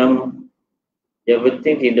tak buat lama. Yang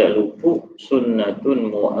penting tidak luput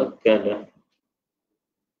sunnatun muakkadah.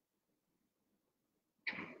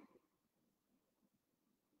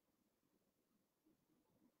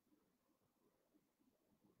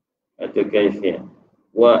 Atau kaifiat.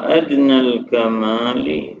 Wa adnal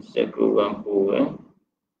kamali, sekurang-kurang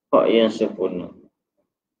hak yang sempurna.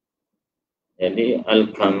 Jadi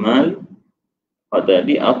al-kamal, hak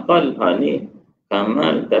tadi aqal, hak ni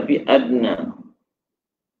kamal tapi adna,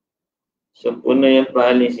 sempurna yang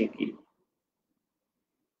paling sikit.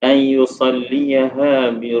 An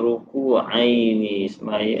yusalliyaha bi ruku'aini,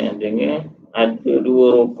 sembahyang dengan ada 2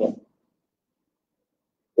 rukuk.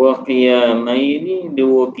 Wa qiyamaini,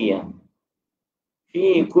 2 qiyam.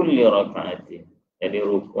 Fi kulli raka'atin. Jadi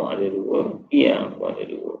rukuk ada 2, qiyam pun ada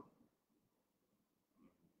 2.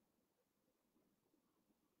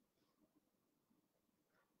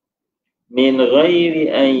 Min ghairi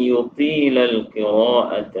an yutila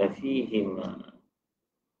al-qira'ata fihima.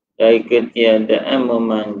 Dari ketiadaan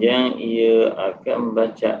memanjang ia akan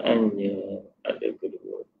bacaannya. Ada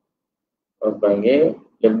kedua. Orang panggil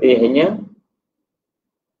lebihnya.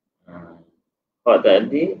 Hak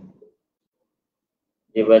tadi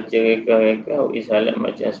dia baca reka-reka isalat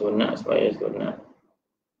macam sunat, supaya sunat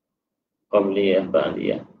qabliyah,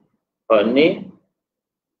 ba'diyah. Hak ni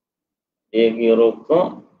dia pergi rukuk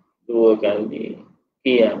 2 kali,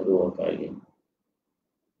 qiyam 2 kali.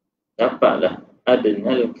 Dapatlah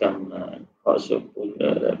adnal kamal, hak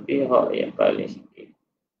sempurna tapi hak yang paling sikit.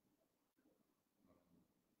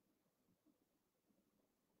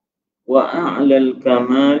 Wa a'lal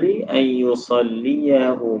kamali an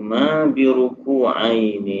yusalliyahuma bi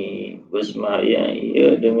ruku'aini, bersembahyang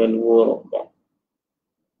ia dengan 2 rukuk.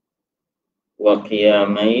 Wa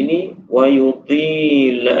qiyamaini wa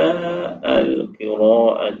yutila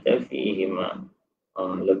al-qira'ata fihima.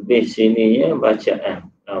 Lebih sininya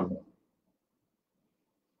bacaan lama.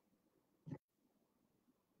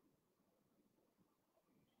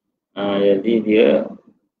 Jadi dia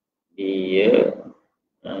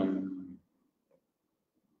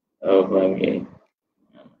panggil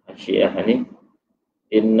Hasyiah ni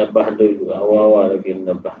dia nabah dulu, awal-awal lagi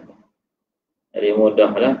nabah. Jadi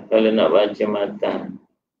mudahlah kalau nak baca matan.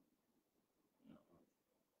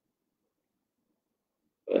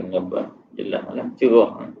 Nabah jelaslah,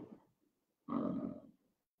 cerah.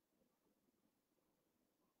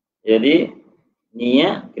 Jadi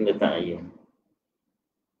niat kena ta'yin.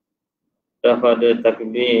 Pada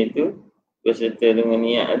takbir itu berserta dengan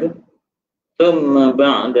niat itu, thumma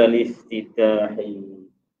ba'da al-iftitahi,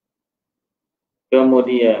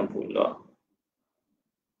 kemudian pula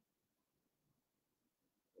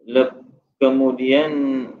kemudian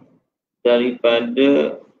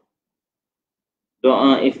daripada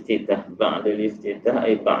doa iftitah, ba'da al-iftitah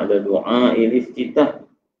ay ba'da doa al-iftitah,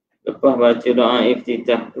 lepas baca doa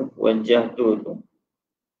iftitah tu, wajah tu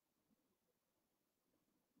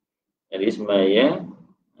jadi sembahyang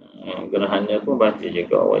gerhana pun baca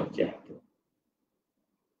juga wajah tu,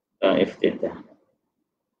 iftitah.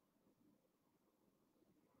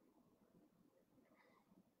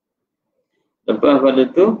 Lepas pada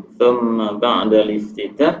tu, thumma ba'da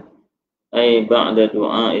al-iftitah ay ba'da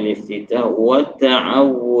du'a al-iftitah wa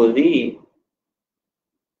ta'awudhi,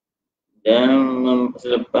 Dan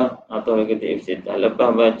selepas atau kita iftitah,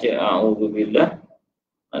 lepas baca a'udzubillah,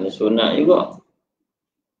 ada sunat juga.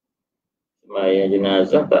 Sembahyang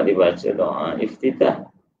jenazah tak dibaca doa iftitah.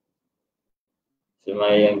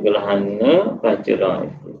 Sembahyang gerhana baca doa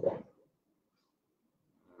iftitah.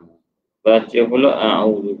 Baca pula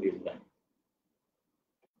a'udzubillah.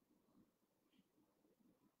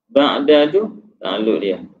 Ba'da tu takluk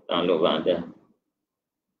dia, takluk ba'da.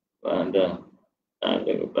 Ba'da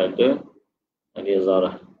takluk kepada Nabi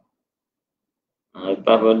Zarah.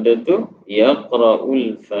 Lepas pada tu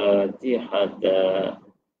yaqra'ul fatihata,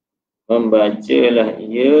 membacalah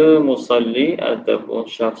ia musalli ataupun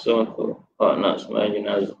syakhs tu hak nak sembahyang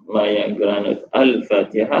jenazah, sembahyang gerhana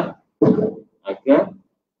al-fatihah, maka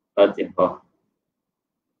fatihah,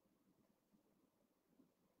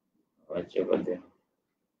 baca fatihah.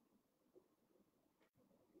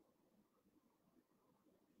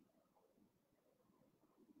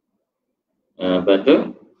 Lepas tu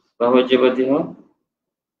baca fatihah.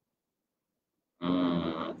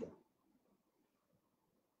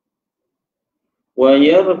 Wa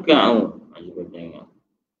yarka'u. Cuba tengok.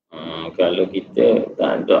 Kalau kita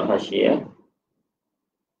tak ada hasyiah,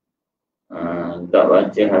 tak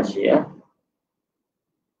baca hasyiah,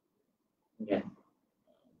 ya.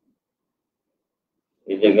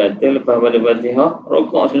 Kita kata lepas pada fatihah,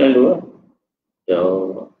 rokok selalu. So,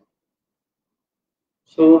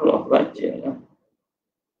 surah baca lah.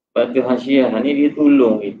 Lepas tu hasyiah ni dia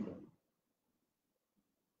tolong kita.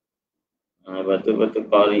 Batu-batu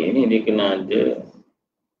qari ini dia kena ada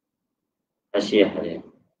hasyiah dia.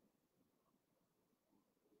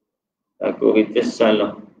 Takut kita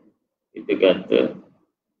salah. Kita kata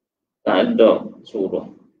tak ada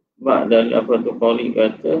surah. Sebab dalam apa tu qari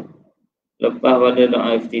kata lepas pada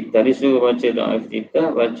doa iftitah, dia suruh baca doa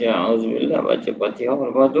iftitah, baca auzubillah, baca fatihah,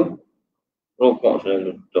 lepas tu rokok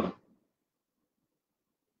selalu dah.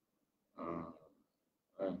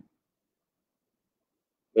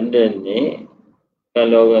 Benda ni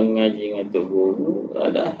kalau orang ngaji dengan Tok Guru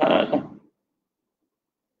ada hal lah.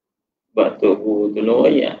 Sebab Tok Guru tu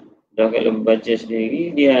loyak. Dah kalau baca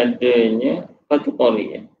sendiri dia adanya satu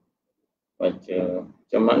qari ya. Baca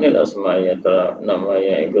macam mana lah sembahyang nak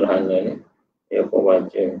sembahyang gerhana ni. Dia pun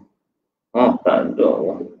baca. Tak ada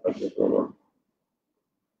lah baca surah.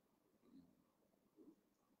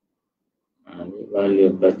 Ni bala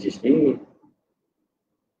baca sendiri.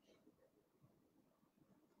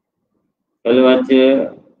 Kalau baca,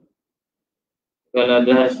 kalau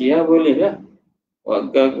ada hasyiah boleh lah. Buat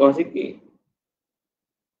kau sikit.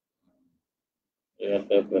 Dia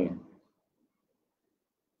kata apa ni?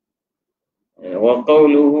 Wa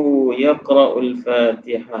qawluhu yaqra'ul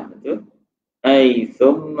fatihah tu ay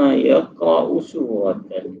thumma yaqra'u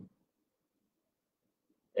suratan.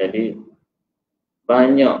 Jadi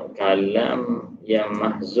banyak kalam yang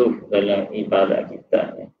mahzuf dalam ibarat kita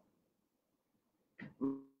ni.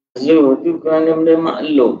 Mahzuf tu kerana benda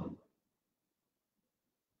maklum.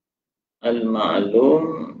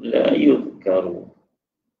 Al-ma'lum la yudhkaru.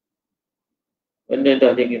 Benda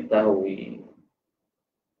dah diketahui,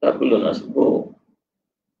 tak perlu nak sebut.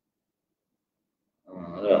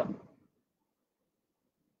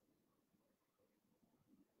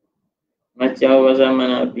 Macam orang zaman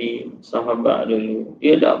Nabi, sahabat dulu,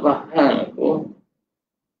 dia tak faham pun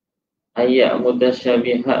ayat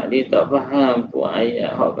mutasyabihat, dia tak faham pun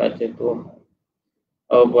ayat hak kata tu.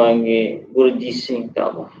 Orang panggil berjising,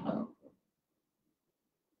 tak faham.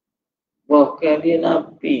 Bahkan dia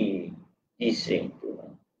nabi jising tu.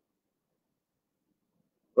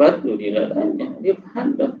 Lepas tu dia nak tanya, dia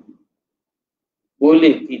faham tak?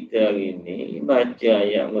 Boleh kita hari ni baca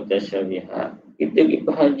ayat mutasyabihat, kita pergi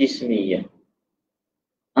faham jismiyah,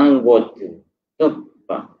 anggota,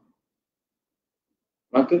 tepat.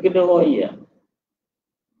 Maka kena royak.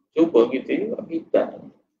 Cuba kita juga kita.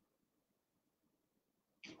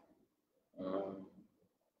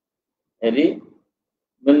 Jadi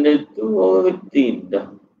benda tu orang reti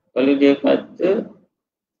dah. Kalau dia kata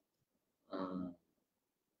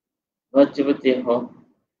baca fatihah,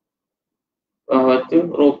 bahawa tu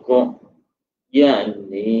rokok,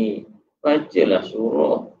 yang ni bacalah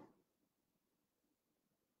surah.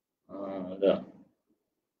 Dah.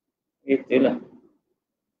 Itulah.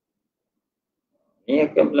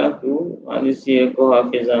 Ini akan berlaku manusia kau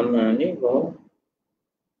hafiz zaman ni kau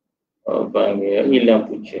panggil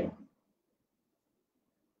hilang pucat.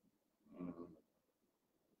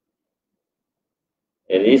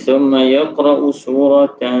 Jadi summa yaqra'u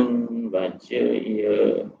suratan, baca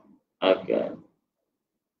ia akan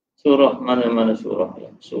surah, mana-mana surah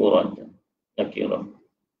ya, surat nakirah.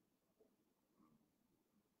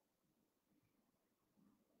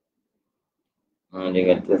 Dia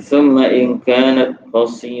kata thumma in kanat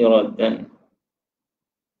qasiratan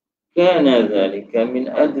kana dhalika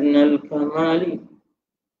min adnal kamali.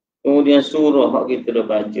 Kemudian surah hak kita dah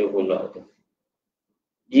baca pula tu.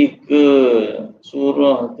 Jika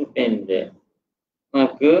surah tu pendek,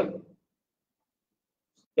 maka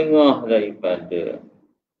setengah daripada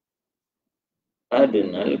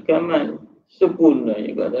adnal kamal. Sempurna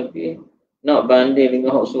juga, tapi nak banding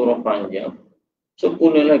dengan hak surah panjang,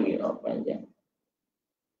 sempurna lagi hak panjang.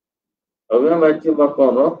 Orang baca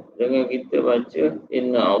Baqarah dengan kita baca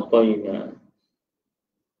Inna A'tayna,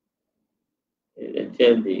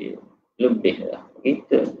 jadi lebih lah.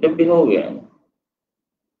 Kita lebih orang.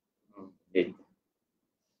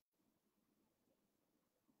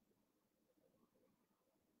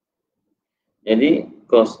 Jadi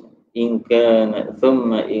in kanat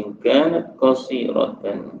thumma in kanat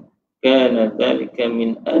qasiratan kana dhalika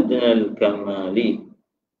min adnal kamali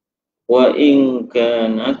wa in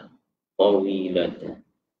kanat tawilatan.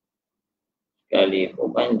 Sekali pun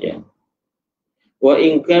panjang. Wa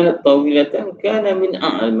in kanat tawilatan kana min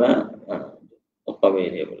a'ma. Apa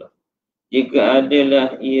dia pula? Jika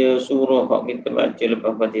adalah ia surah yang kita baca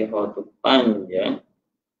lepas Fatihah tu panjang,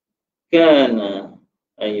 kana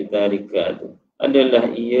ayat dhalika tu adalah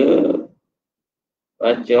ia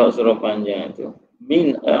baca surah panjang tu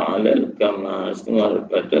min a'lal kamal, setengah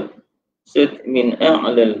daripada min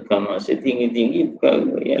a'lal kamal, setinggi-tinggi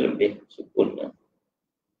perkara yang lebih sempurna,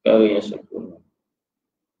 perkara yang sempurna.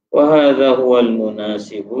 Wa hadha huwa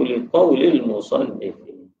al-munasibu li qawli al-musannif.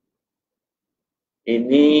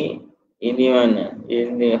 Ini mana?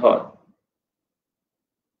 Ini hak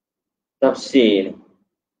tafsir,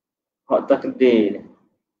 hak takdir.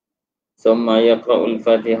 Summa yaqra'ul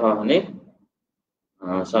Fatihah ni,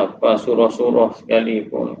 siapa surah-surah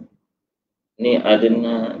sekalipun, ni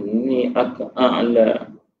adna, ni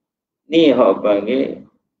a'la, ni hak bagi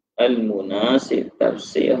al-munasib,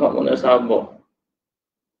 tafsir hak munasabah,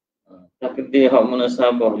 takdir hak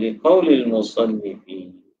munasabah li qaulil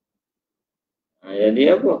musannifi. Jadi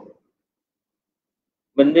apa?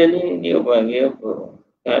 Benda ni dia bagi apa?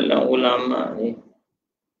 Kalau ulama ni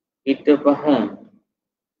kita faham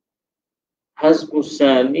hasbus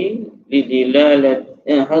sani lidilalat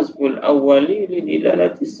hasbul awwali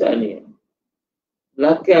lidilalatis sani.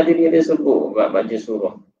 Belakang dia sebut baca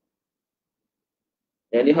surah.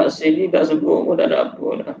 Jadi hak sini tak sebut pun tak ada apa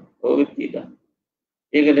dah. Oh tidak.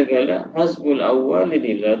 Dia kata-kata hasbul awwal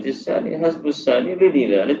lidilalatis sani, hasbus sani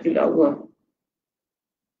lidilalatil awwal.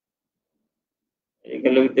 Jadi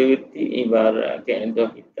kalau kita reti ibarat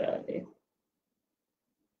kaedah kita ni,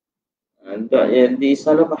 tak jadi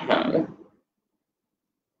salah faham lah.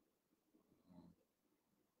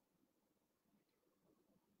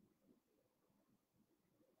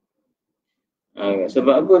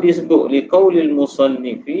 Sebab apa dia sebut liqaulil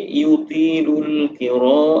musannifi yutilul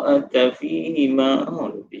qira'ata fihi ma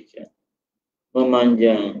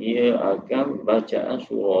memanjang ia akan bacaan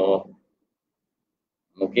surah.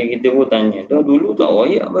 Mungkin kita pun tanya, dah dulu tak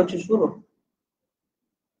wayak baca surah.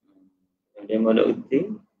 Dia madak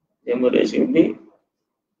uting, dia madak sikit,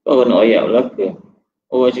 kau nak wayak belaka.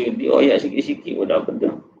 Orang sikit, wayak sikit-sikit pun dah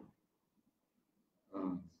pedah.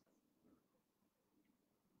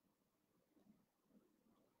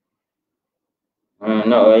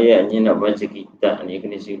 Nak ayat ni, nak baca kitab ni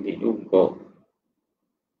kena sedih juga.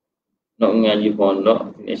 Nak mengaji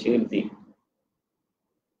pondok kena sedih.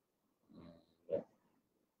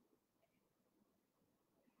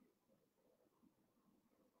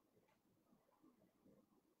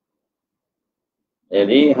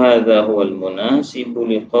 Jadi hadza huwal munasibu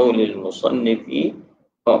li qaulil musannifi,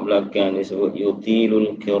 hak belakang disebut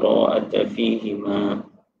yutilul qira'ata fihi ma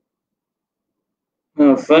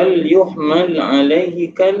fal yuhmal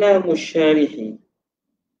alaihi kalamus syarihi.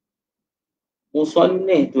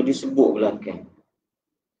 Musannif tu disebut belakang.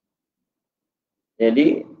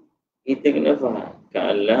 Jadi kita kena faham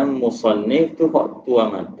kalam musannif tu hak tua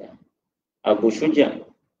mata Abu Syuja'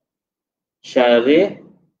 Syarih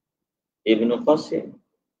Ibnu Qosim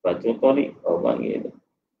Batu Qari, orang panggil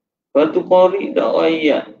Batu Qari tak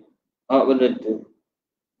ayat hak benda tu,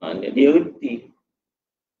 mana dia reti.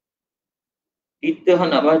 Kita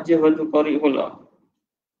nak baca Batu Qari pula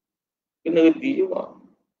kena reti juga.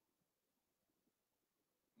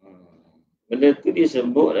 Benda tu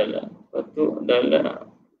disebut dalam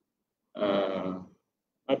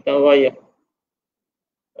mata wayah.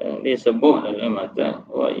 Disebut dalam mata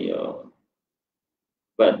wayah.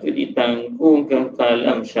 Sebab tu ditanggungkan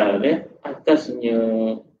kalam syarih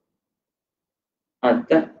atasnya,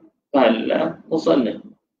 atas kalam musannif.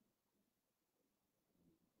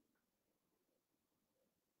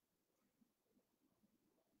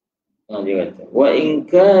 Dia kata, wa in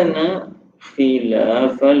kana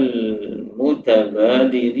khilafal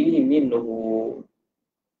mutabadiri minhu.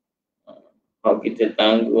 Kalau kita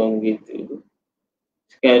tanggung gitu,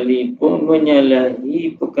 sekalipun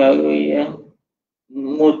menyalahi perkara yang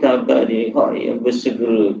mutabadir, hak yang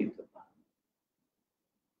bersegera gitu.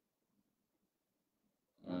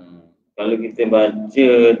 Kalau kita baca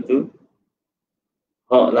tu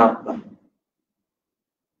hak 8,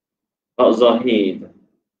 hak zahir tu,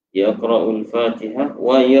 yaqra'ul Fatihah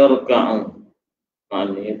wa yarka'u,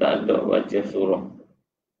 maknanya tak ada baca surah.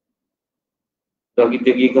 Kalau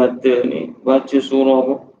kita pergi kata ni baca surah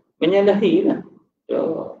pun menyalahi lah.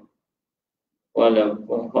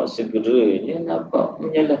 Walaupun hak segeranya nampak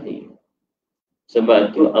menyalahi.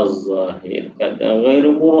 Sebab tu az-zahir kata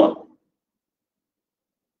ghairu murad.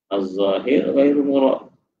 Az-zahir ghairu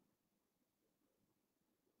murad.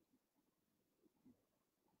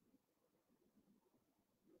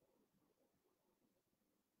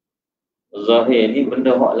 Zahir ni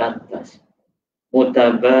benda hak lantas.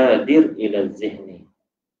 Mutabadir ila zihni.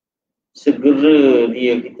 Segera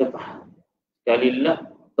dia kita faham. Sekali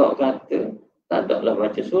lah tak kata tak ada lah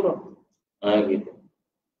baca surah. Gitu.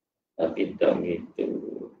 Tapi tak gitu.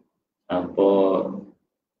 Apa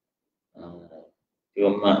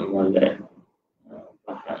cuma molek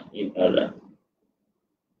faham ibarat.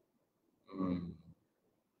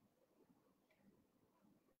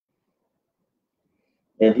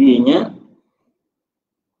 Jadinya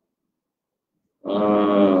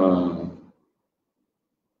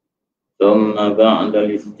ثم بعد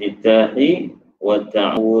الافتتاح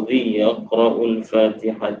والتعوذ يقرأ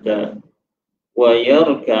الفاتحة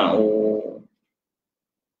ويركع.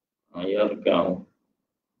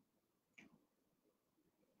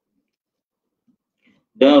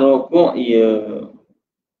 Dan rukuk ia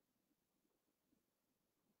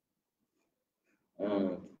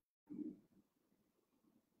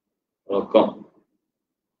rukuk.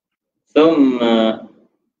 Thumma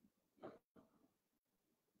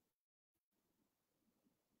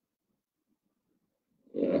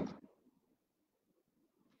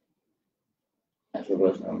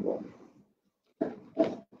coba sambung.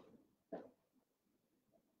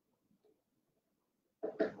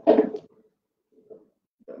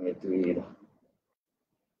 Itu dia.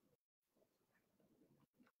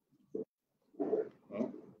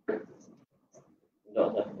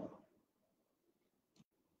 Dah.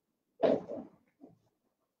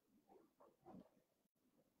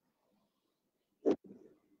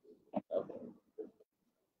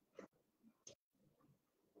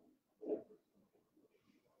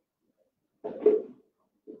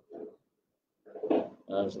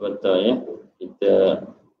 Sebentar ya. Kita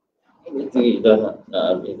itu dah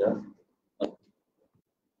nak habis dah.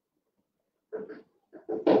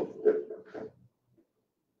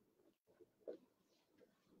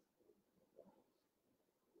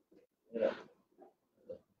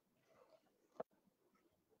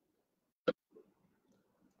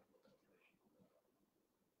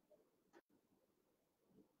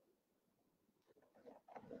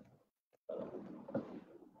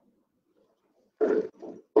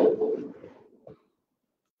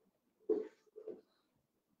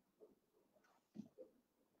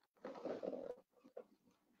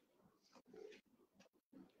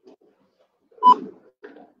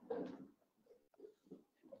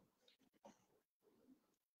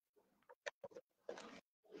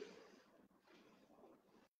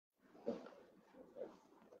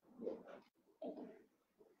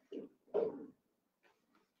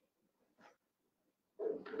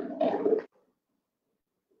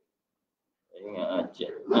 Ingat aja.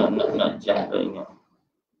 Nak jaga ingat.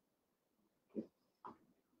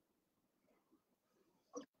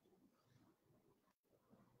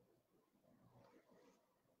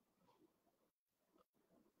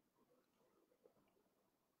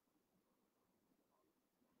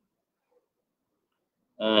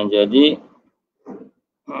 Jadi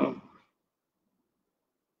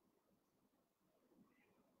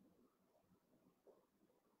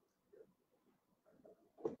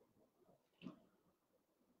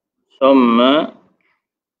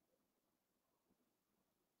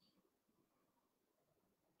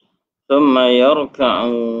ثم يركع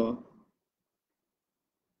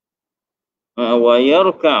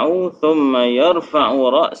ويركع ثم يرفع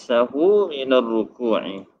رأسه من الركوع.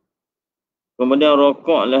 Kemudian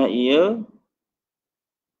rukuklah ia.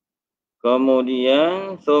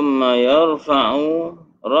 Kemudian thumma yarfa'u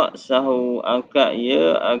ra'sahu, angkat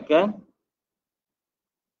ia akan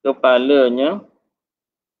kepalanya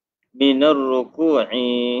minar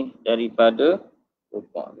ruku'i, daripada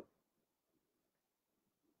rukuk.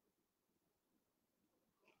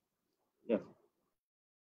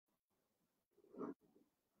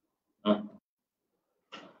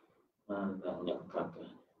 banyak kata.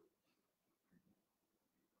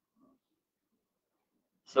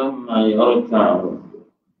 Summa yarka'u.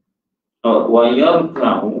 Wa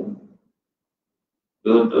yarka'u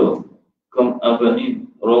duduk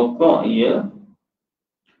rokok ia.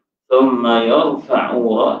 Summa yarfa'u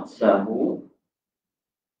ra'sahu,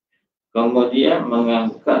 kemudian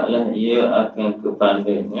mengangkatlah ia akan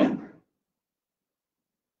kepalanya.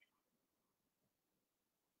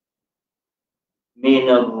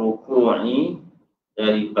 Minar ruku'i,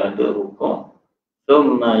 daripada rukuk.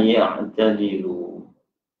 Summa ya'tadilu,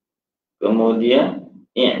 kemudian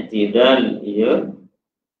i'tidal ia.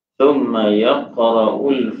 Summa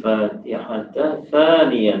yaqra'ul fatihata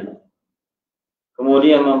thaniyan,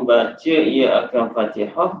 kemudian membaca ia akan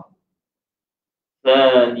Fatihah.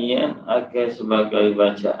 Thaniyan, akan sebagai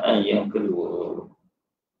bacaan yang kedua.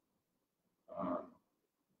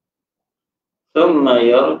 Thumma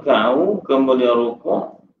yarka'u, kemudian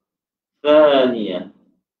rukuk. Thaniyan,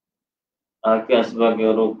 akan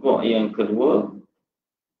sebagai rukuk yang kedua.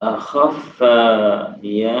 Akhaffa,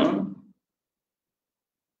 yang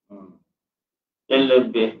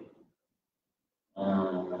lebih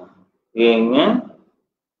ringan.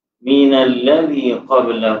 Minalladhi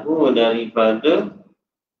qablahu, daripada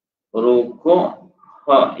rukuk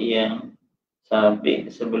hak yang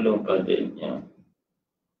sabit sebelum padanya.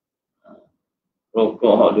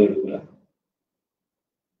 Rukuk hak dulu lah.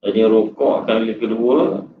 Jadi rukuk kali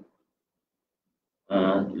kedua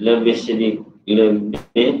lebih sedikit,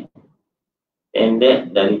 lebih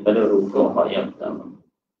pendek daripada rukuk hak yang pertama.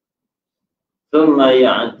 Thumma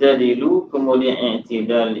ya'tadilu, kemudian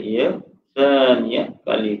i'tidal ia. Tsaniyah,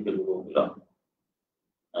 kali kedua pula.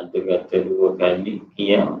 Ada kata dua kali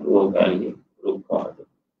qiyam, dua kali rukuk.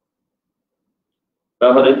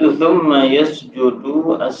 Lepas itu thumma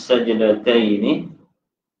yasjudu as-sajdataini,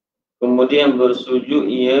 kemudian bersujud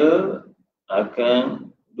ia akan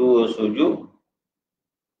dua sujud.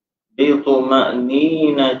 Bi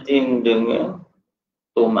tuma'ninatin, dengan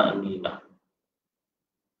tuma'ninah.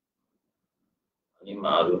 Ini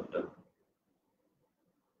ma'ruf dah.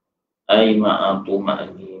 Ai ma'a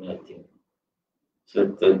tuma'ninatin,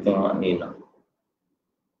 serta tuma'ninah.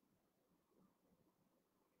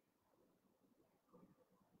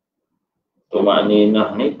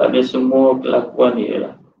 Tuma'ninah ni pada semua kelakuan dia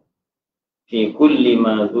lah. Fi kulli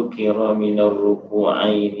ma dhukira minar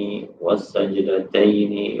ruku'aini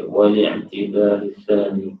was-sajdataini wal-i'tidal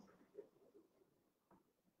tsani.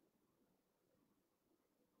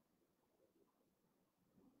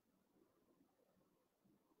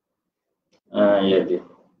 Jadi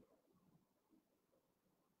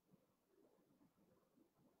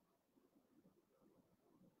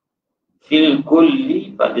fil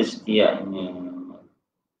kulli, pada setiapnya.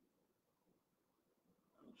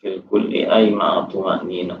 Fil kulli ay ma'a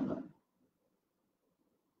tuma'ninah,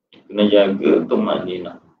 kena jaga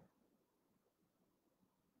tuma'ninah.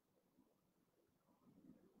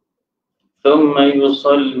 Thumma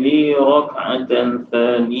yusalli rak'atan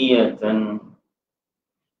thaniyatan,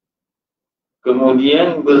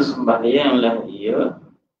 kemudian bersembahyanglah ia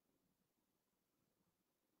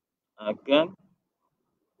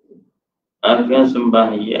akan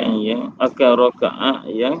sembahyang yang akan rakaat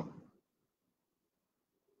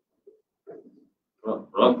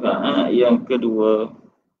yang kedua.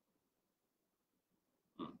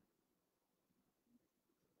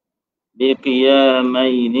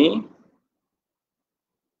 Biqiyamaini,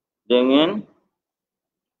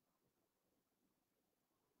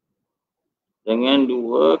 dengan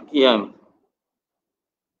dua qiyam.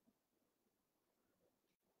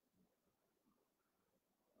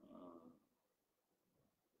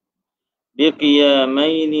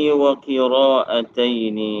 Biqiyamaini wa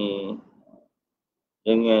qira'ataini,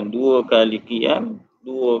 dengan dua kali qiyam,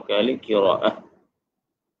 dua kali qira'ah.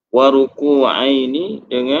 Wa ruku'aini,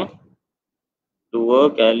 dengan dua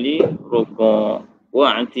kali rukuk.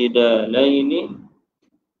 Wa i'tidalaini,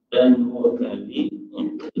 dan dua kali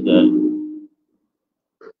i'tidal.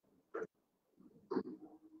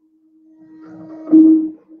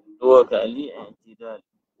 Dua kali i'tidal.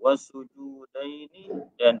 Wa sujudaini,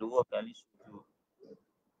 dan dua kali sujud.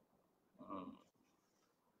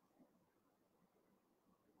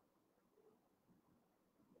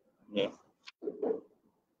 Ya.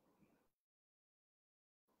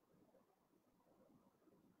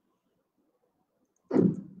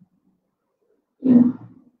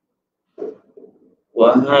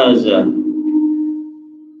 Wahaza,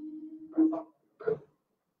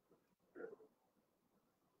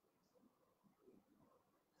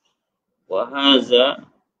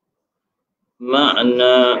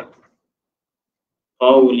 makna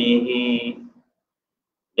qawlihi,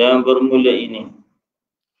 dan bermula ini.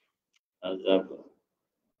 Azab.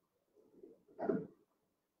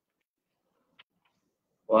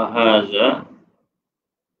 Wahaza,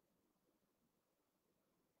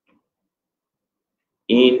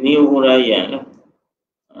 ini huraian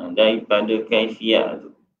daripada kaifiyah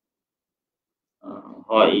tu.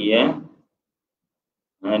 Hasyiah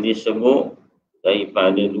disebut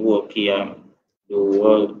daripada dua qiyam,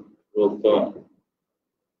 dua rukuk.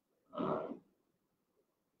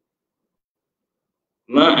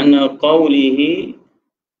 Makna qawlihi,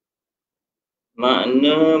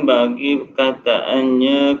 makna bagi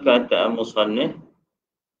perkataannya, kata musannif,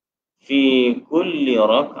 fi kulli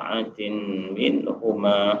rak'atin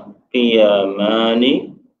minhuma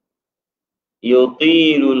qiyamani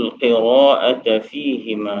yutilul qira'ata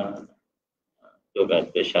fihima. Itu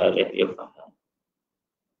kata syarih, dia faham.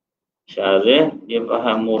 Syarih dia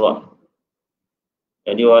faham murad.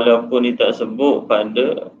 Jadi walaupun dia tak sebut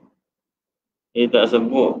pada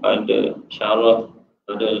syarah,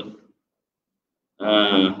 pada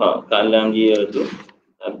hak kalam dia tu,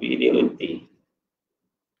 tapi dia reti.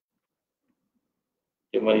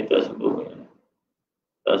 Cuma dia tak sebut.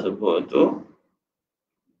 Tak sebut tu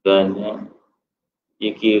kerana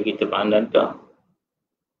dia kira kita pandai tak.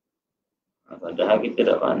 Padahal kita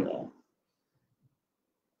tak pandai.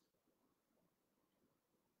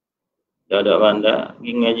 Dah tak pandai,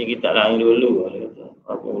 pergi ngaji kita lain dulu.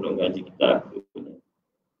 Apa belum ngaji kita aku.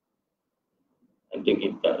 Ada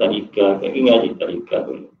kita tarikah, pergi ngaji tarikah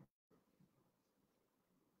dulu.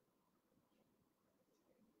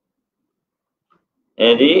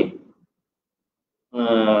 Jadi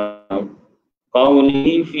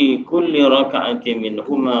qawli fi kulli raka'atin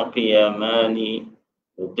minhuma qiyamani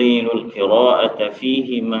yutilul qira'ata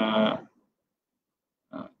fihima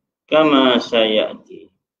kama sayati,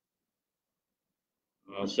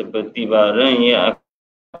 seperti barang yang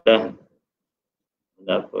akan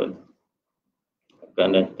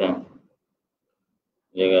datang.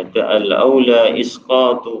 Dia kata al-aula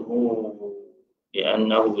isqatuhu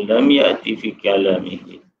li'annahu lam ya'ti fi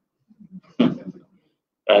kalamihi.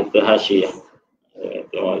 Kata Hasyiah.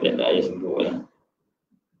 Kata orang tak payah sebut lah.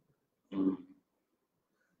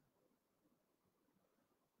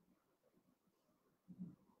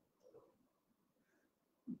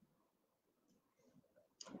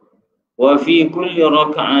 Wa fi kulli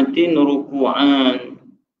raka'atin ruku'an.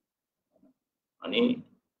 Ini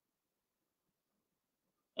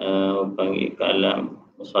panggil kalam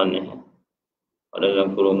musannif pada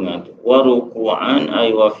dalam kurungan tu. Wa ruku'an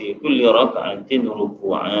ay wa fi kulli raka'atin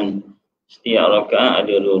ruku'an. Setiap rakaat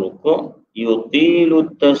ada dua rukuk.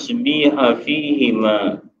 Yutilu tasbiha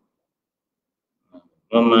fihima.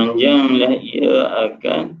 Memanjanglah ia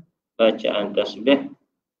akan bacaan tasbih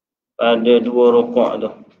pada dua rukuk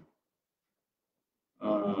tu.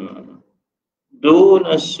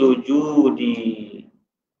 Duna sujudi,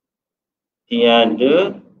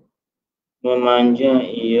 tiada memanjang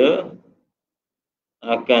ia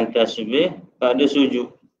akan tasbih pada sujud.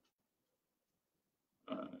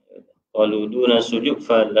 Kalau duna sujud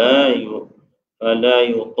fala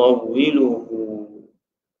yutawwiluhu.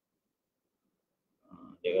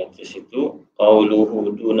 Dia kata situ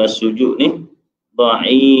qauluhu duna sujud ni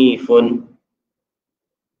dha'ifun.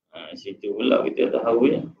 Situ pula kita tahu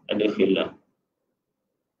ya, ada khilaf.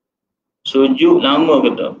 Sujud lama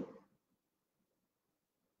ke tak?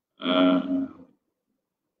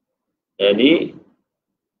 Jadi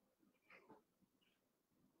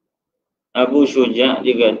Abu Syuja'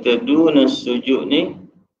 dia kata duna sujud ni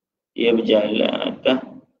dia berjalan atas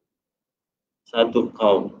satu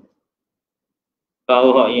kaum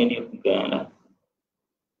yang dia pegang lah.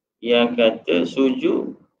 Yang kata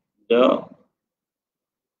sujud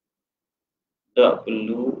tak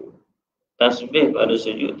perlu tasbih pada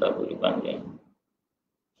sujud, tak perlu panjang.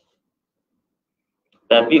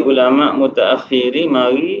 Tapi ulama mutaakhiri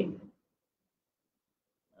mari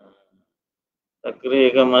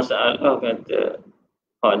takrirkan masalah, kata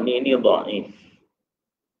hak ni dhaif.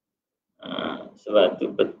 Sebab tu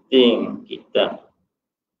penting kitab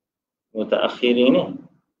mutaakhiri ni.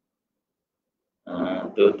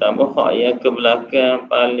 Terutama hak yang ke belakang,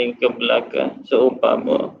 paling ke belakang,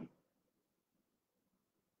 seumpama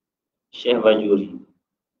Hasyiah Baijuri.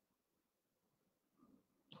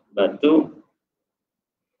 Sebab tu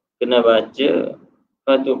kena baca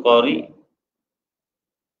Fathul Qari,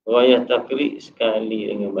 riwayat takri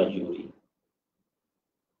sekali dengan Baijuri.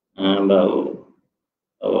 Baru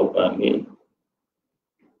awak panggil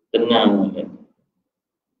tenang kan.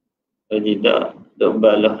 Kalau tidak, dok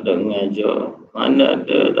balah, dok ngajar. Mana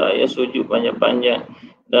ada tak payah sujud panjang-panjang.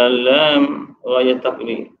 dalam raya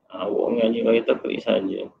takrib. Awak mengaji raya takrib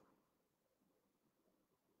saja.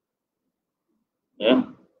 Ya.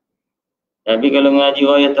 Tapi kalau ngaji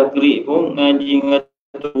raya takrib pun, ngaji dengan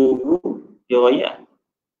guru, dia raya.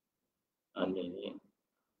 Ini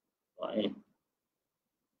baik.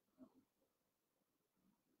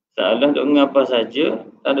 Salah duk ngapa saja,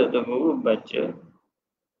 tak ada guru baca.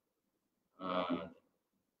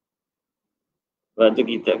 Sebab tu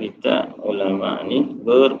kitab-kitab ulama ni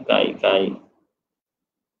berkait-kait.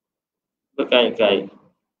 Berkait-kait.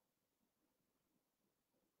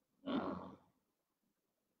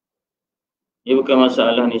 Ia bukan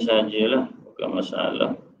masalah ni sajalah. Bukan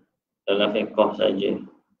masalah dalam fiqh saja.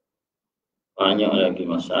 Banyak lagi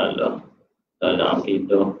masalah dalam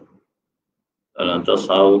akidah, dalam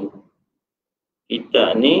tasawuf.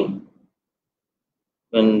 Kitab ni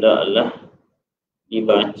hendaklah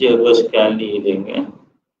dibaca bersekali dengan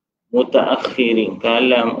mutaakhirin,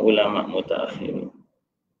 kalam ulama mutaakhirin.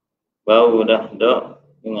 Baru dah tak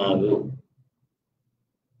mengaruh.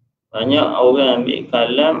 Banyak orang ambil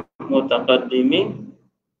kalam mutaqaddimin.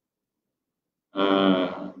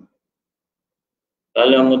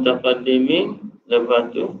 Kalam mutaqaddimin,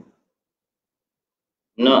 lepas tu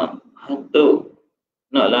nak hatuk,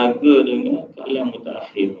 nak laga dengan kalam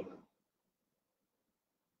mutaakhirin.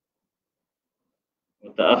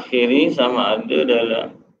 Mutaakhirin sama ada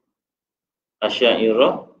dalam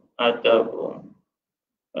Hasyiah ataupun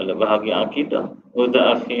kalau bahagian akidah.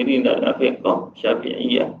 Mutaakhirin dalam fiqh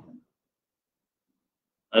Syafi'iyah.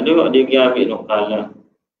 Ada orang dia ambil kalam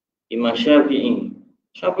Imam Syafi'i.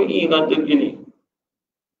 Syafi'i kata gini.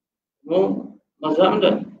 Mu mazhab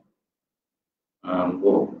dah.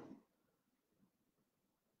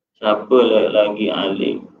 Siapa lagi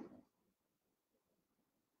alim?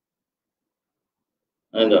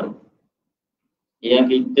 Ada. Yang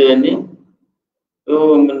kita ni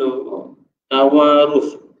menurut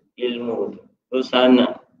tawaruf ilmu,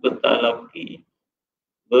 bersanad, bertalaqi,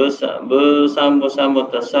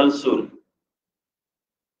 bersama-sama tasalsul.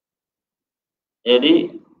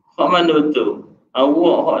 Jadi, hak mana betul?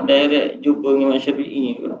 Awak hak direct jumpa dengan Imam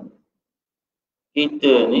Syafi'i ke?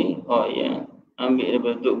 Kita ni hak yang ambil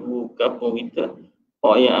daripada tok guru kampung kita.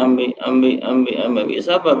 Hak yang ambil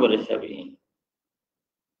sabar pada Syafi'i.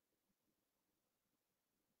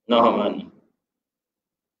 Nah mana?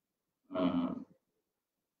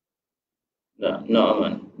 Nak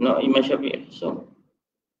mana? Nak Imam Syafi'i. So,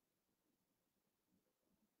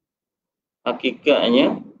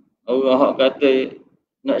 hakikatnya orang hak kata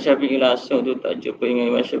nak Syafi'i langsung tu tak jumpa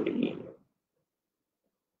dengan Imam Syafi'i.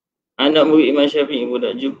 Anak murid Imam Syafi'i pun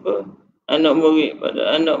tak jumpa. Anak murid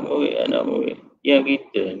pada anak murid. Yang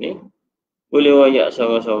kita ni boleh wayak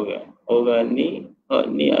seorang-seorang. Orang ni,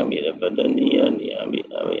 hak ni ambil daripada ni, yang ni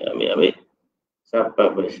ambil.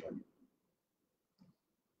 Siapa bersama?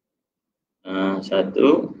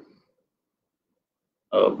 Satu,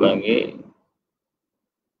 awak panggil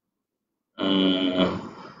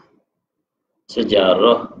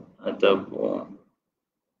sejarah ataupun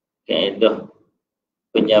kaedah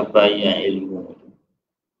penyampaian ilmu.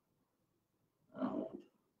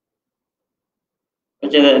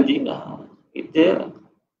 Macam tadi kita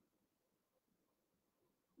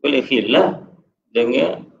boleh khilaf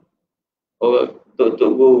dengan orang tok-tok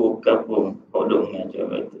guru kampung hodong mengajar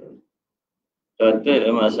betul. Contoh ada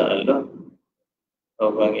masalah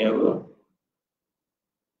orang panggil apa?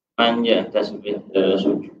 Panjang tasbih dalam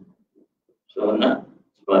sujud. Sunat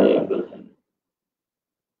sembahyang berhari.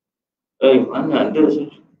 Mana ada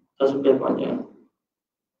tasbih panjang?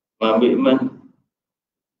 Mengambil iman.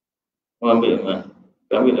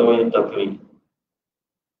 Ambil orang yang takrib.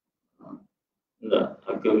 Tak,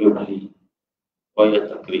 takrib berhari. Orang yang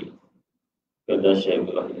takrib. Kata Syekh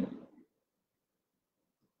Ibrahim.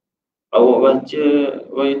 Awak baca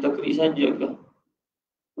orang yang takrib saja ke?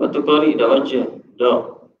 Waktu qari dah baca? Tak.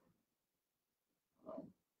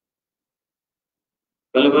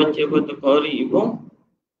 Kalau baca waktu qari pun,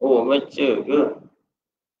 baca ke?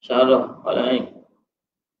 Syarah hal lain.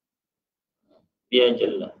 Biar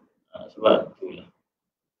jelas. Sebab itulah.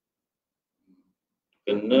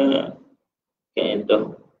 Kena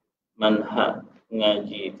kaedah manhaj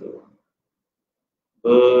mengaji itu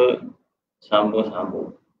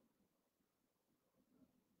bersambung-sambung.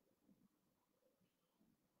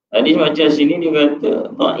 Hadis macam sini dia kata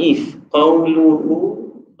dhaif,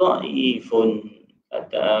 qauluhu dhaifun.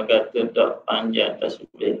 Kata tak panjang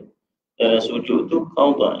tasbih dalam sujud tu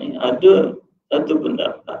kau dhaif. Ada satu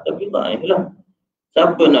pendapat tapi dhaif lah.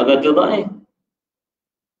 Siapa nak kata dhaif?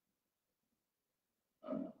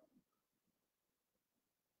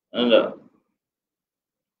 Ada.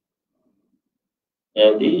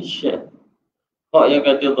 Jadi hak yang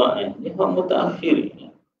kata dhaif ni hak mutaakhir.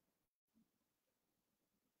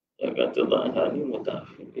 Yang kata dhaif ni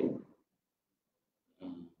mutaakhir.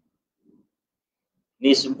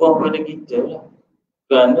 Nisbah pada kita lah.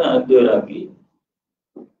 Kerana ada lagi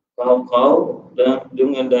kaum-kaum dan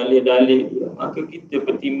dengan dalil-dalil dia, maka kita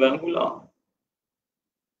pertimbang pula.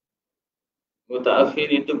 Mutaakhir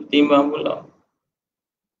itu pertimbang pula.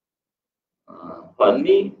 Hak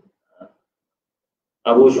ni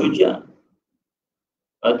Abu Syuja'.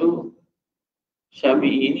 Lepas tu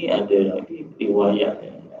Syafi'i ini ada lagi riwayat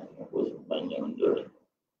yang banyak untuk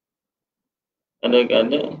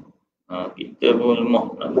kadang-kadang kita pun lemah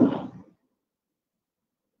nak.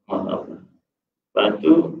 Lepas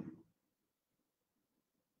tu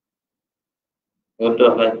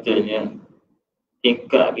mudah katanya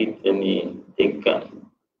tingkat kita ni tingkat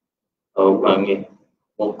orang panggil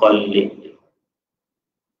muqallid.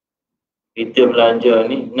 Kita belajar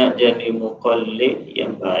ni nak jadi muqallid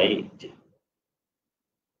yang baik.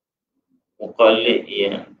 Muqallid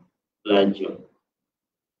yang belajar.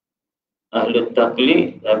 Ahli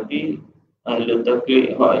taklid tapi ahli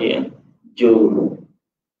taklid hak yang jauh.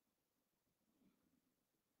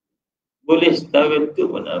 Boleh setara tu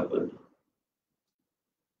pun apa.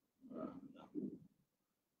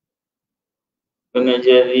 Kena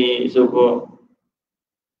jadi suku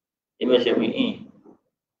Imam Syafi'i.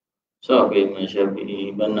 So, Imam Syafi'i,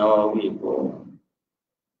 Ibn Nawawi pun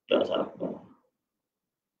tak siapa.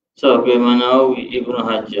 So, Imam Nawawi, Ibn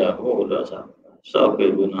Hajar pun tak siapa. So,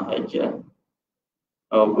 Ibn Hajar.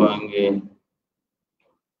 Apa panggil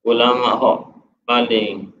ulama hak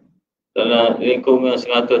paling dalam lingkungan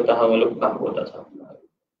 100 tahun lepas pun tak siapa.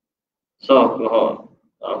 So,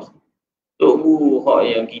 hak tubuh hak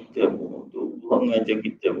yang kita pun, tubuh hak mengajar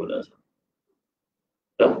kita pun tak siapa.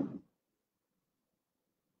 Tak?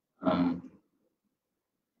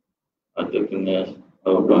 Atau kena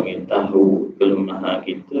orang yang tahu kelemahan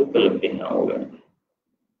kita, kelebihan orang.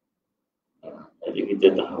 Jadi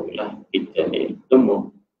kita tahulah kita ni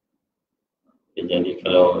lemah. Jadi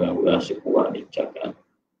kalau orang berasa kuat dia cakap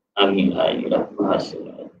angin air lah bahasa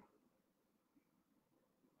lah.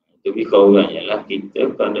 Tapi kalau orangnya lah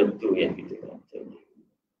kita pada tu yang kita kata.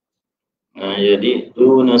 Jadi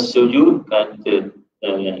dunas sujud kata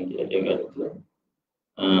dalam dia kata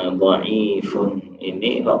dhaifun,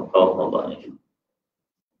 ini hak kaum dhaif.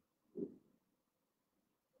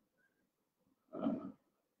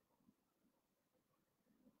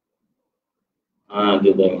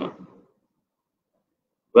 Dia tengok.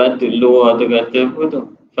 Batu luar tu kata apa tu?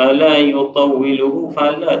 Fala yutawwiluhu,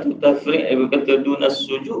 fala tu tafri' dia kata dunas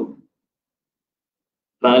sujud.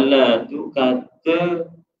 Fala tu kata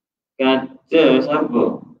siapa?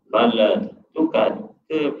 Fala tu kata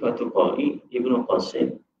Fatu Qari Ibnu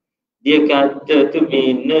Qossim. Dia kata tu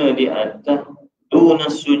bina di atas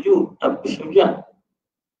dunas sujud. Apa sujud?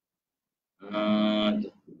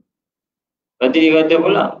 Berarti dia kata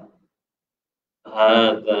pula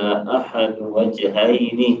hadza ahad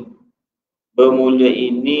wajhaini. Bermula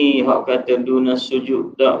ini hak kata dunas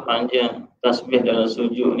sujud tak panjang tasbih dalam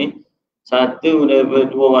sujud ni satu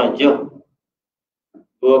daripada dua wajah,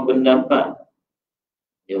 dua pendapat.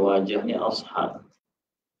 Dia wajahnya ashab.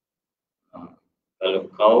 Kalau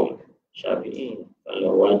kaum Syafi'i,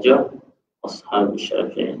 kalau wajah ashab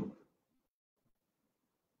Syafi'i.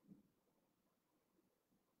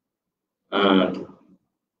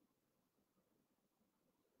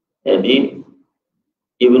 Jadi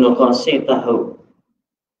Ibnu Qossim tahu.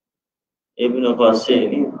 Ibnu Qossim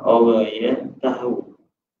ni orang yang tahu.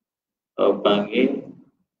 Orang panggil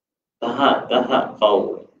tahap-tahap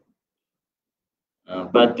kaum.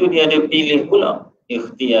 Lepas tu dia ada pilih pula,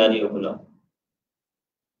 ikhtiar dia pula.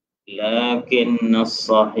 Lakin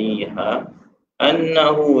as-sahiha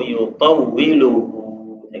annahu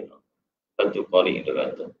yutawwiluhu. Satu kali dia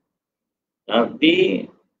kata. Tapi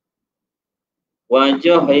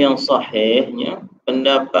wajah yang sahihnya,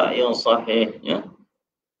 pendapat yang sahihnya,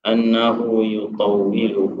 annahu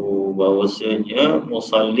yutawwiluhu, bahawasanya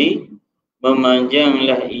musalli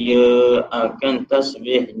memanjanglah ia akan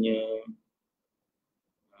tasbihnya.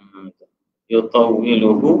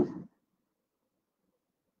 Yutawwiluhu,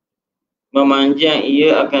 memanjang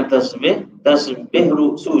ia akan tasbih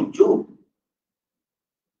sujud.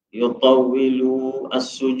 Yutawwilu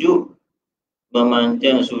as-sujud,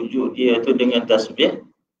 memanjang sujud dia tu dengan tasbih.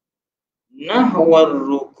 Nahwar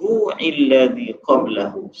ruku'il ladzi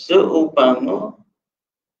qablahu, seumpama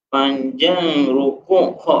panjang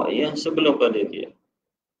rukuk hak yang sebelum pada dia.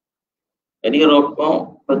 Jadi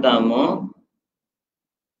rukuk pertama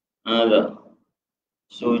ada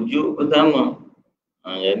sujud pertama.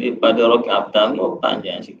 Jadi pada rakaat pertama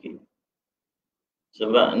panjang sikit.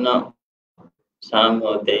 Sebab nak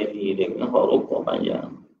sama tadi dengan rukuk panjang.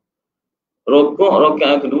 Rukuk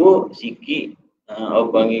rakaat kedua sikit, orang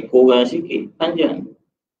panggil kurang sikit, panjang.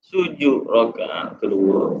 Sujud rakaat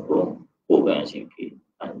kedua pun kurang sikit,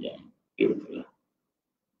 panjang. Itulah.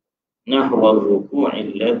 Nahwa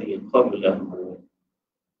ruku'il ladzi qablahu.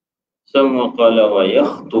 Semua qala wa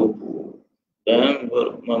yakhtubu, dan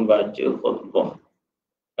membaca khutbah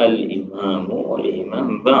al-imamu oleh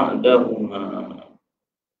imam ba'dahuma.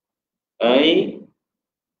 Ay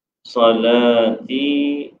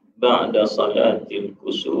salati ba'da salatil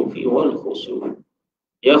kusufi wal khusuf.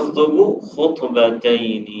 Yakhtubu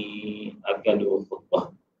khutbataini, akan dua khutbah.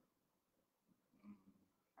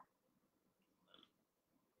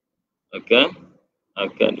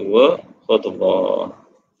 Akan dua khutbah.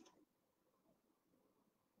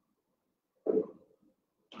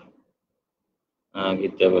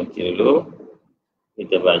 Kita baca dulu.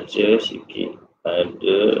 Kita baca sikit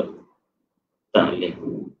pada Taalim.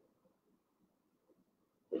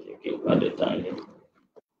 Sikit pada Taalim.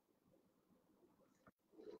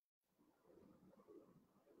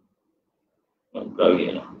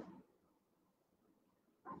 Makawilah.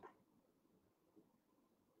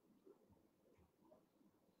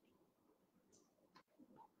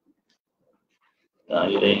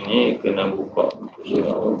 Taalim ni kena buka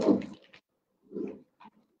surah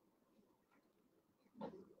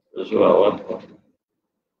awal.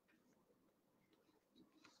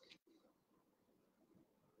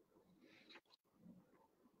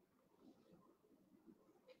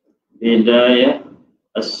 Bidayah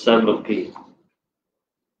as-sabqi.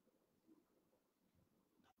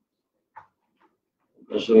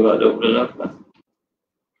 Surah 28.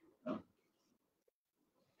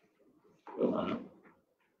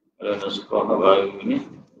 Kalau naskah baru ni,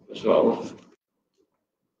 surah awal.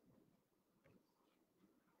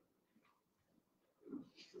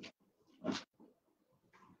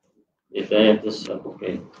 Bidayah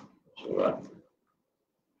as-sabqi. Surah.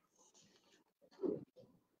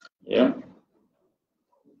 Ya.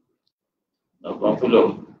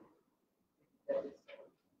 80.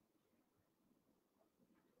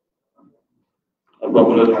 Apa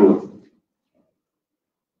pula dulu?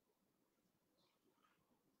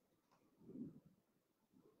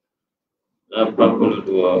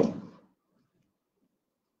 Dua.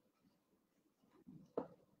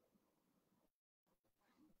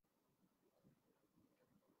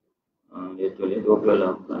 Dia tulis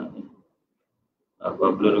 28 ni.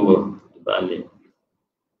 82 balik.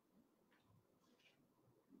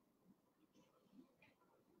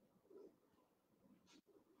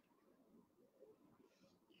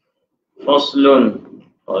 Faslun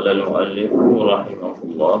qala al-muallif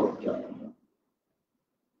rahimahullah ta'ala.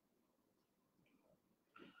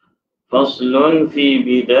 Faslun fi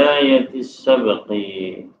bidayati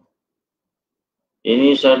sabqi.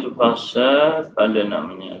 Ini satu fasa pada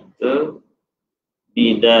nak menyata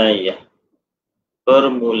bidayah,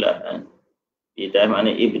 permulaan. Bidayah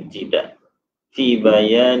makna ibtidah. Fi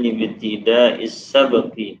bayan ibtida'is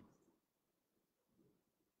sabqi.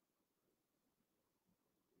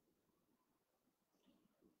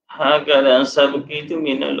 Keadaan sabqi itu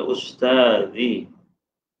minal ustazi.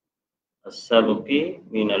 As-sabqi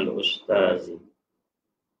minal ustazi.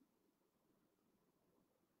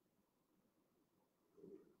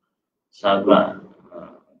 Sabak.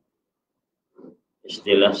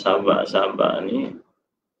 Istilah sabak ni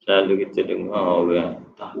selalu kita dengar orang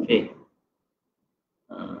tahfiz.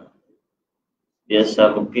 Dia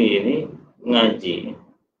sabqi ni mengaji.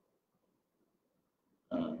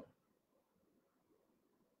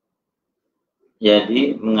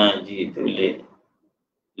 Jadi mengaji itu oleh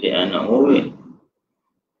anak murid.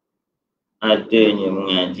 Adanya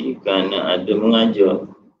mengaji kerana ada mengajar.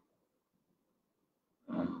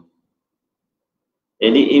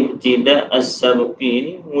 Jadi ibtida' as-sabqi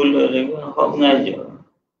ni mula dengan hak mengajar.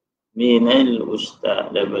 Minal ustaz,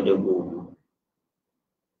 daripada guru.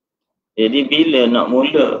 Jadi bila nak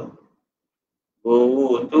mula,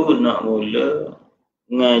 guru tu nak mula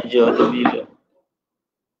mengajar tu bila?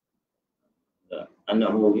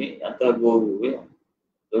 Anak murid atau guru ya.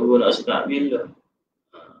 Guru nak start bila?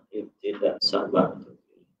 Ibtida' sabar tu.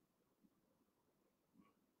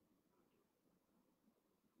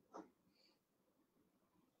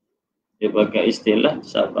 Dia pakai istilah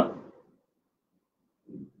sabar.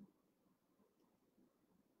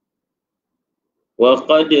 Wa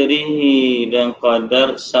qadrihi, dan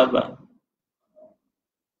qadar sabar.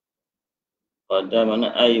 Qadar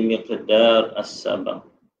mana ay miqdar as-sabar.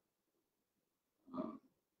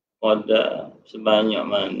 Qadar sebanyak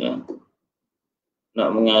mana nak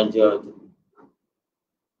mengajar tu.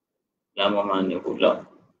 Lama mana pula?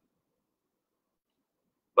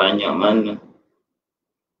 Banyak mana?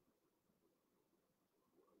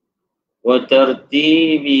 Wa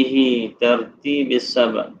tartibihi, tartibis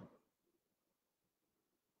sabab.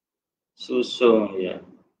 Susun dia.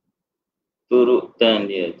 Turutan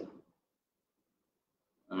dia tu.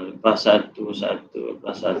 Lepas satu.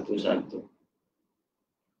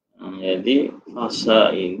 Jadi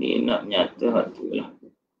fasa ini nak nyata satu lah.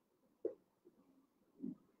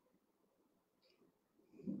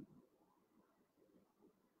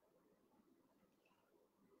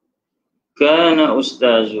 Kana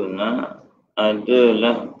ustazuna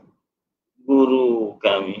adalah guru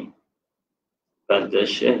kami, kata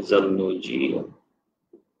Syekh Zarnuji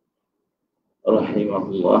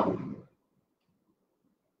rahimahullah,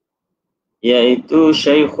 yaitu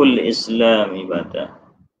Syekhul Islam ibadah.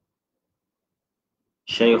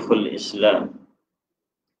 Syekhul Islam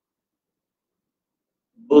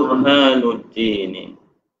Burhanuddin.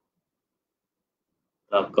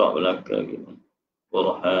 Takak belakang gini.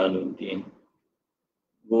 Burhanuddin.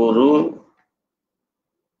 Guru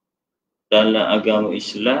dalam agama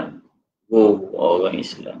Islam, guru orang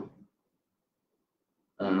Islam.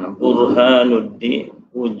 Burhanuddin,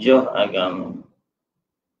 hujah agama.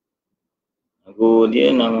 Guru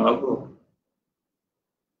dia nama apa?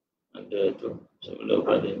 Ada tu sebelum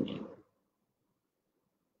pada ni.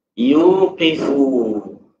 Yuqifu.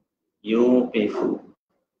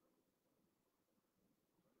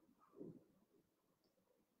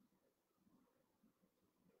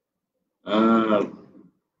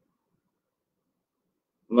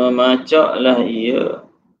 Memacaklah ia,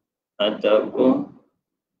 ataupun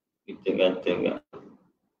kita katakan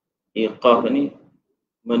iqah ni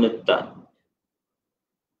menetap.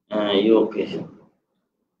 Yuqif.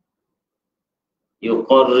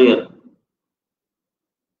 Yuqarrir.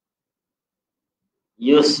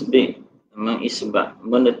 Yusbih, mengisbah,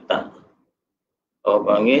 menetap. Orang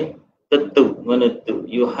panggil tetu, menetu.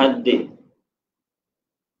 Yuhaddid.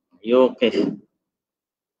 Yuqif.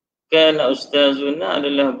 Kana ustazuna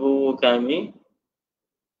adalah guru kami.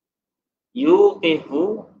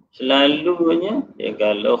 Yuqifu, selalunya ya,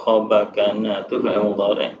 kalau khabar kana tu fi'il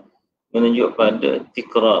mudhari' menunjuk pada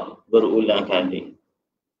tikrar, berulang kali.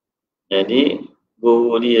 Jadi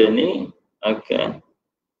guru dia ni akan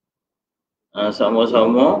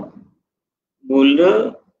sama-sama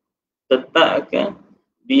mula tetapkan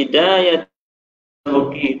bidayat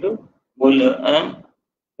itu, mulaan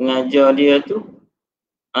mengajar dia tu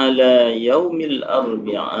ala yaumil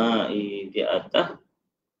arbi'i, di atas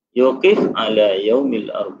yuqif ala yaumil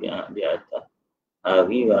arbi'i, di atas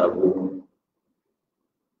hari Rabu.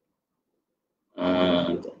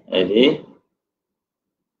 Jadi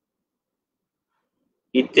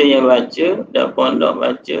kita yang baca dan pondok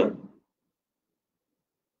baca,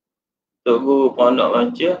 tok guru pondok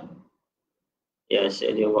baca, ya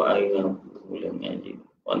saya dia buat hari Rabu mula mengaji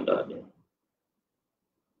pondok dia.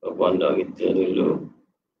 Pondok kita dulu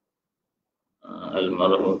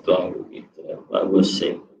almarhum tuan kita Pak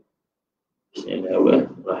Qossim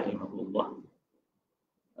rahimahullah,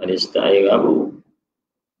 ada setiap Rabu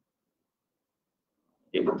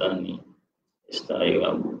di petani, setiap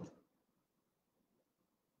Rabu.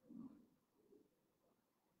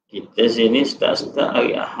 Kita sini start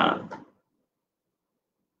hari Ahad.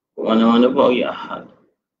 Mana-mana pun hari Ahad.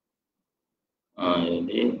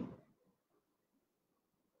 Jadi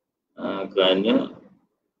kerana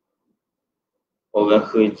orang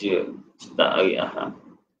kerja start hari Ahad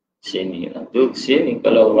sini lah. Tu sini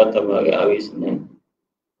kalau orang kata hari Senin.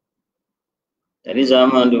 Jadi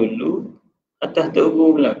zaman dulu atas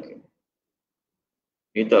tunggu belakang.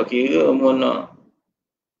 Kita tak kira mu nak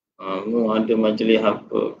mu ada majlis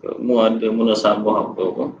apa ke, mu ada munasabah apa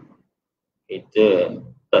pun, kita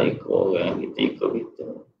tak ikut orang, kita ikut kita.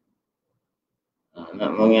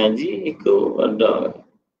 Nak mengaji ikut ada.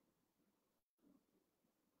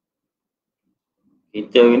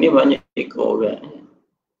 Kita ni banyak ikut orang.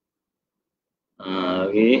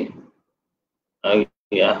 Hari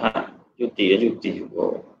Ahad cuti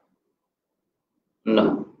juga.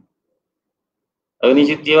 Nah, hari ni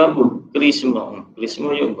cuti apa?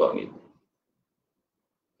 Krisma juga gitu.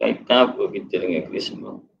 Kaitan apa kita dengan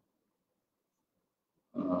Krisma?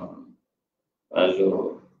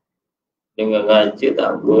 Kalau dengan raja tak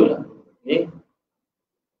apalah. Ni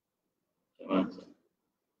macam.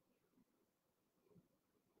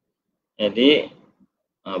 Jadi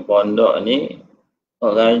pondok ni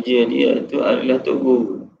raja dia tu adalah tok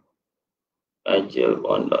guru. Raja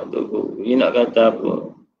pondok tok guru. Dia nak kata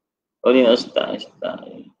apa? Oh, dia nak start.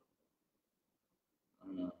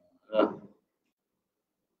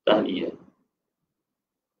 atas dia.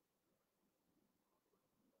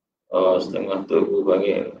 Oh, setengah tubuh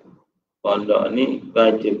panggil pondok ni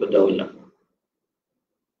raja berdaulat.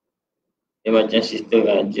 Dia macam sistem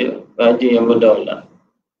raja yang berdaulat.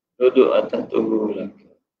 Duduk atas tubuh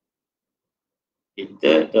belakang.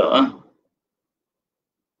 Kita doa,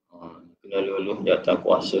 kena luluh jatah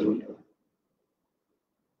kuasa dulu.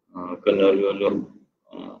 Kena luluh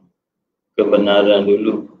kebenaran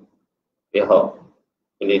dulu. Pihak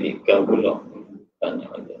pendidikan pula. Tanya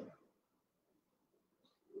ada.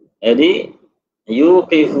 Jadi,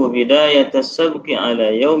 yuqifu bidayat as-sabqi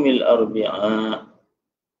ala yaumil arbi'a.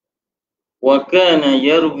 Wa kana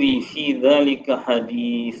yarwi fi dhalika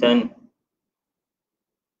hadithan.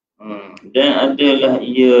 Dan adalah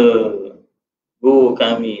ia guru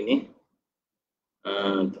kami ni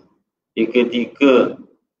di ketika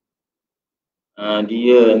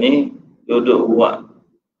dia ni duduk buat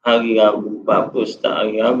hari Rabu, apa start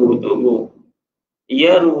hari Rabu tu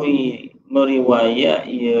yarwi meriwayat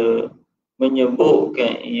ia menyebut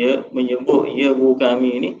guru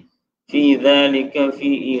kami ni fi dhalika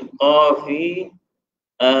fi iqafi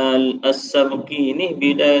al-sabqi ni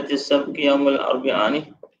bidayat as-sabqi yaumul arbi'a ni.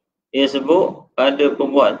 Dia sebut pada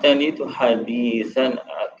pembuatan itu hadisan,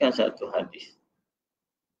 akan satu hadis.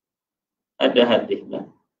 Ada hadis lah.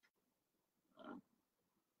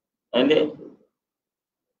 Ada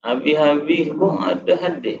habis-habis pun ada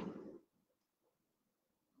hadis.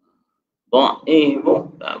 Dhaif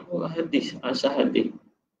pun tak apa hadis, asal hadis.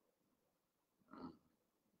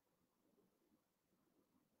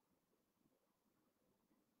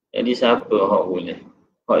 Jadi siapa yang boleh?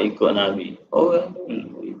 Hak ikut Nabi. Orang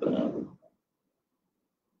dulu ikut Nabi.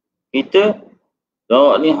 Kita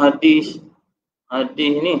bawa ni hadis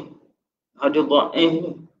ni, hadis dhaif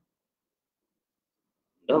ni.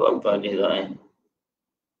 Dah berapa hadis dhaif?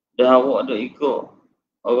 Dah awak dah ikut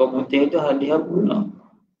orang putih tu hadis apa pula?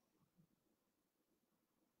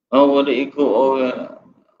 Awak dah ikut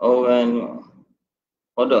orang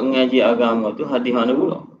dak mengaji agama tu hadis mana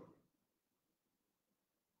pula?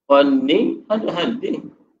 Ni ada hadis.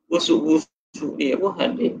 Busuk-busuk dia pun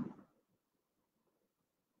hadis.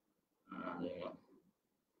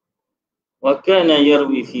 Wa kana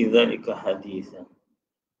yarwi fi dhalika hadithan.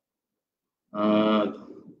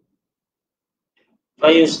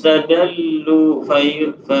 Fayustadillu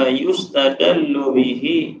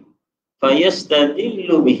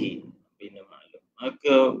bihi.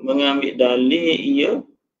 Maka mengambil dalil ia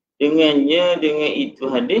dengan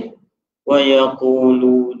itu hadis. Wa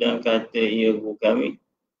yaqulu, dan kata ia guru kami,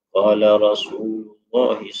 qala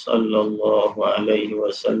Rasulullah sallallahu alaihi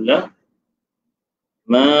wasallam,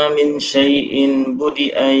 ma min syai'in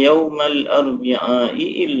budi'a yawmal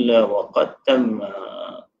arbi'a'i illa waqad tamma.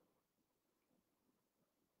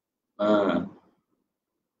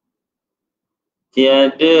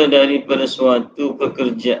 Tiada daripada suatu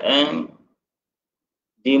pekerjaan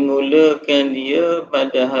dimulakan dia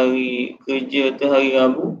pada hari kerja tu hari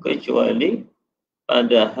Rabu kecuali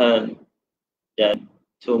padahal dan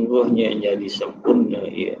sungguhnya jadi sempurna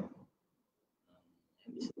ia.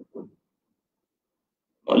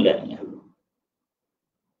 Oleh.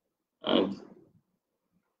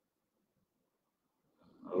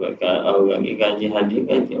 Orang kaji hadis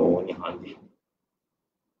kata, oh ni hadis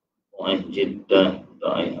dhaif jiddan,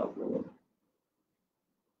 dhaif apa.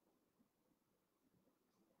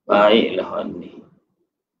 Baiklah ni.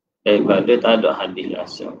 Daripada tak ada hadis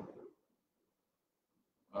langsung.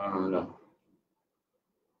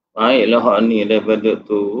 Baiklah ni daripada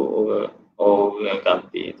tu orang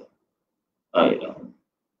kafir tu. Baiklah.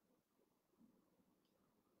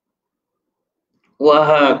 Wa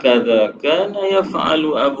hakadha kana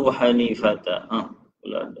yaf'alu Abu Hanifah.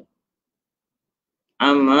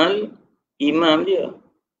 Amal imam dia.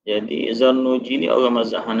 Jadi Zarnuji ni orang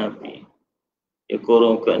mazhab Hanafi. Dia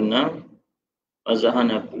kurung ke-6 mazhab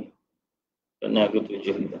Hanafi. Ke-6 ke-7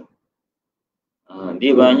 dia.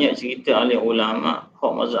 Dia banyak cerita alim ulama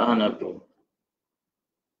hak mazhab Hanafi.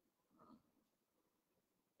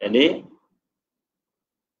 Jadi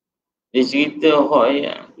dia cerita hak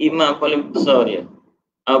yang imam paling besar dia,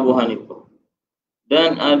 Abu Hanifah.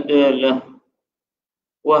 Dan adalah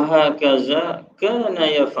wahakaza kana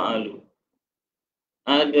yaf'alu,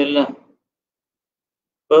 adalah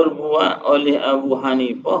perbuat oleh Abu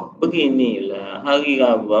Hanifah beginilah hari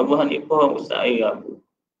Rabu. Abu Hanifah ustaz hari Rabu.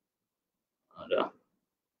 Dah.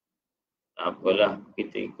 Tak apalah,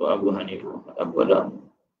 kita ikut Abu Hanifah. Tak apa dah.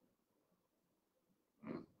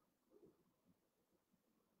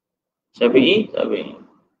 Syafi'i.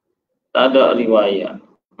 Tak ada riwayat.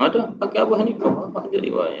 Ada pakai Abu Hanifah, apa ada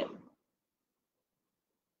riwayat.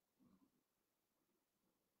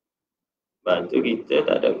 Lepas tu kita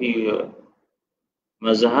tak ada kira.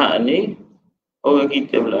 Mazhab ni orang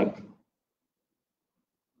kita belaka.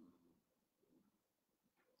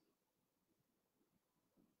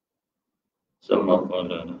 Semua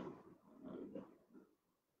pun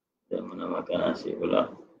dan menamakan nasi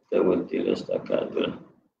pula. Kita berhenti setakat tu lah.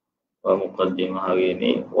 Wa muqaddimah hari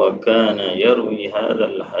ini. Wa kana yarwi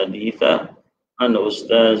hadhal haditha an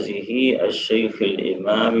ustazihi al-syaykh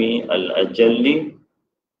al-imami al-ajalli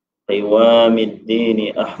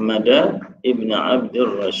Qiwamuddin Ahmad ibn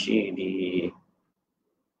Abdul Rashidi.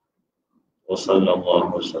 Wa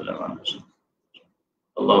sallallahu wasallam.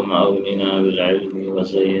 Allahumma awlina bil ilmi wa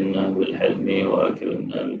zayyinna bil hilmi wa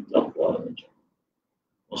akrimna bil taqwa.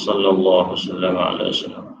 Wa sallallahu wasallam ala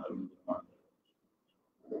sallam.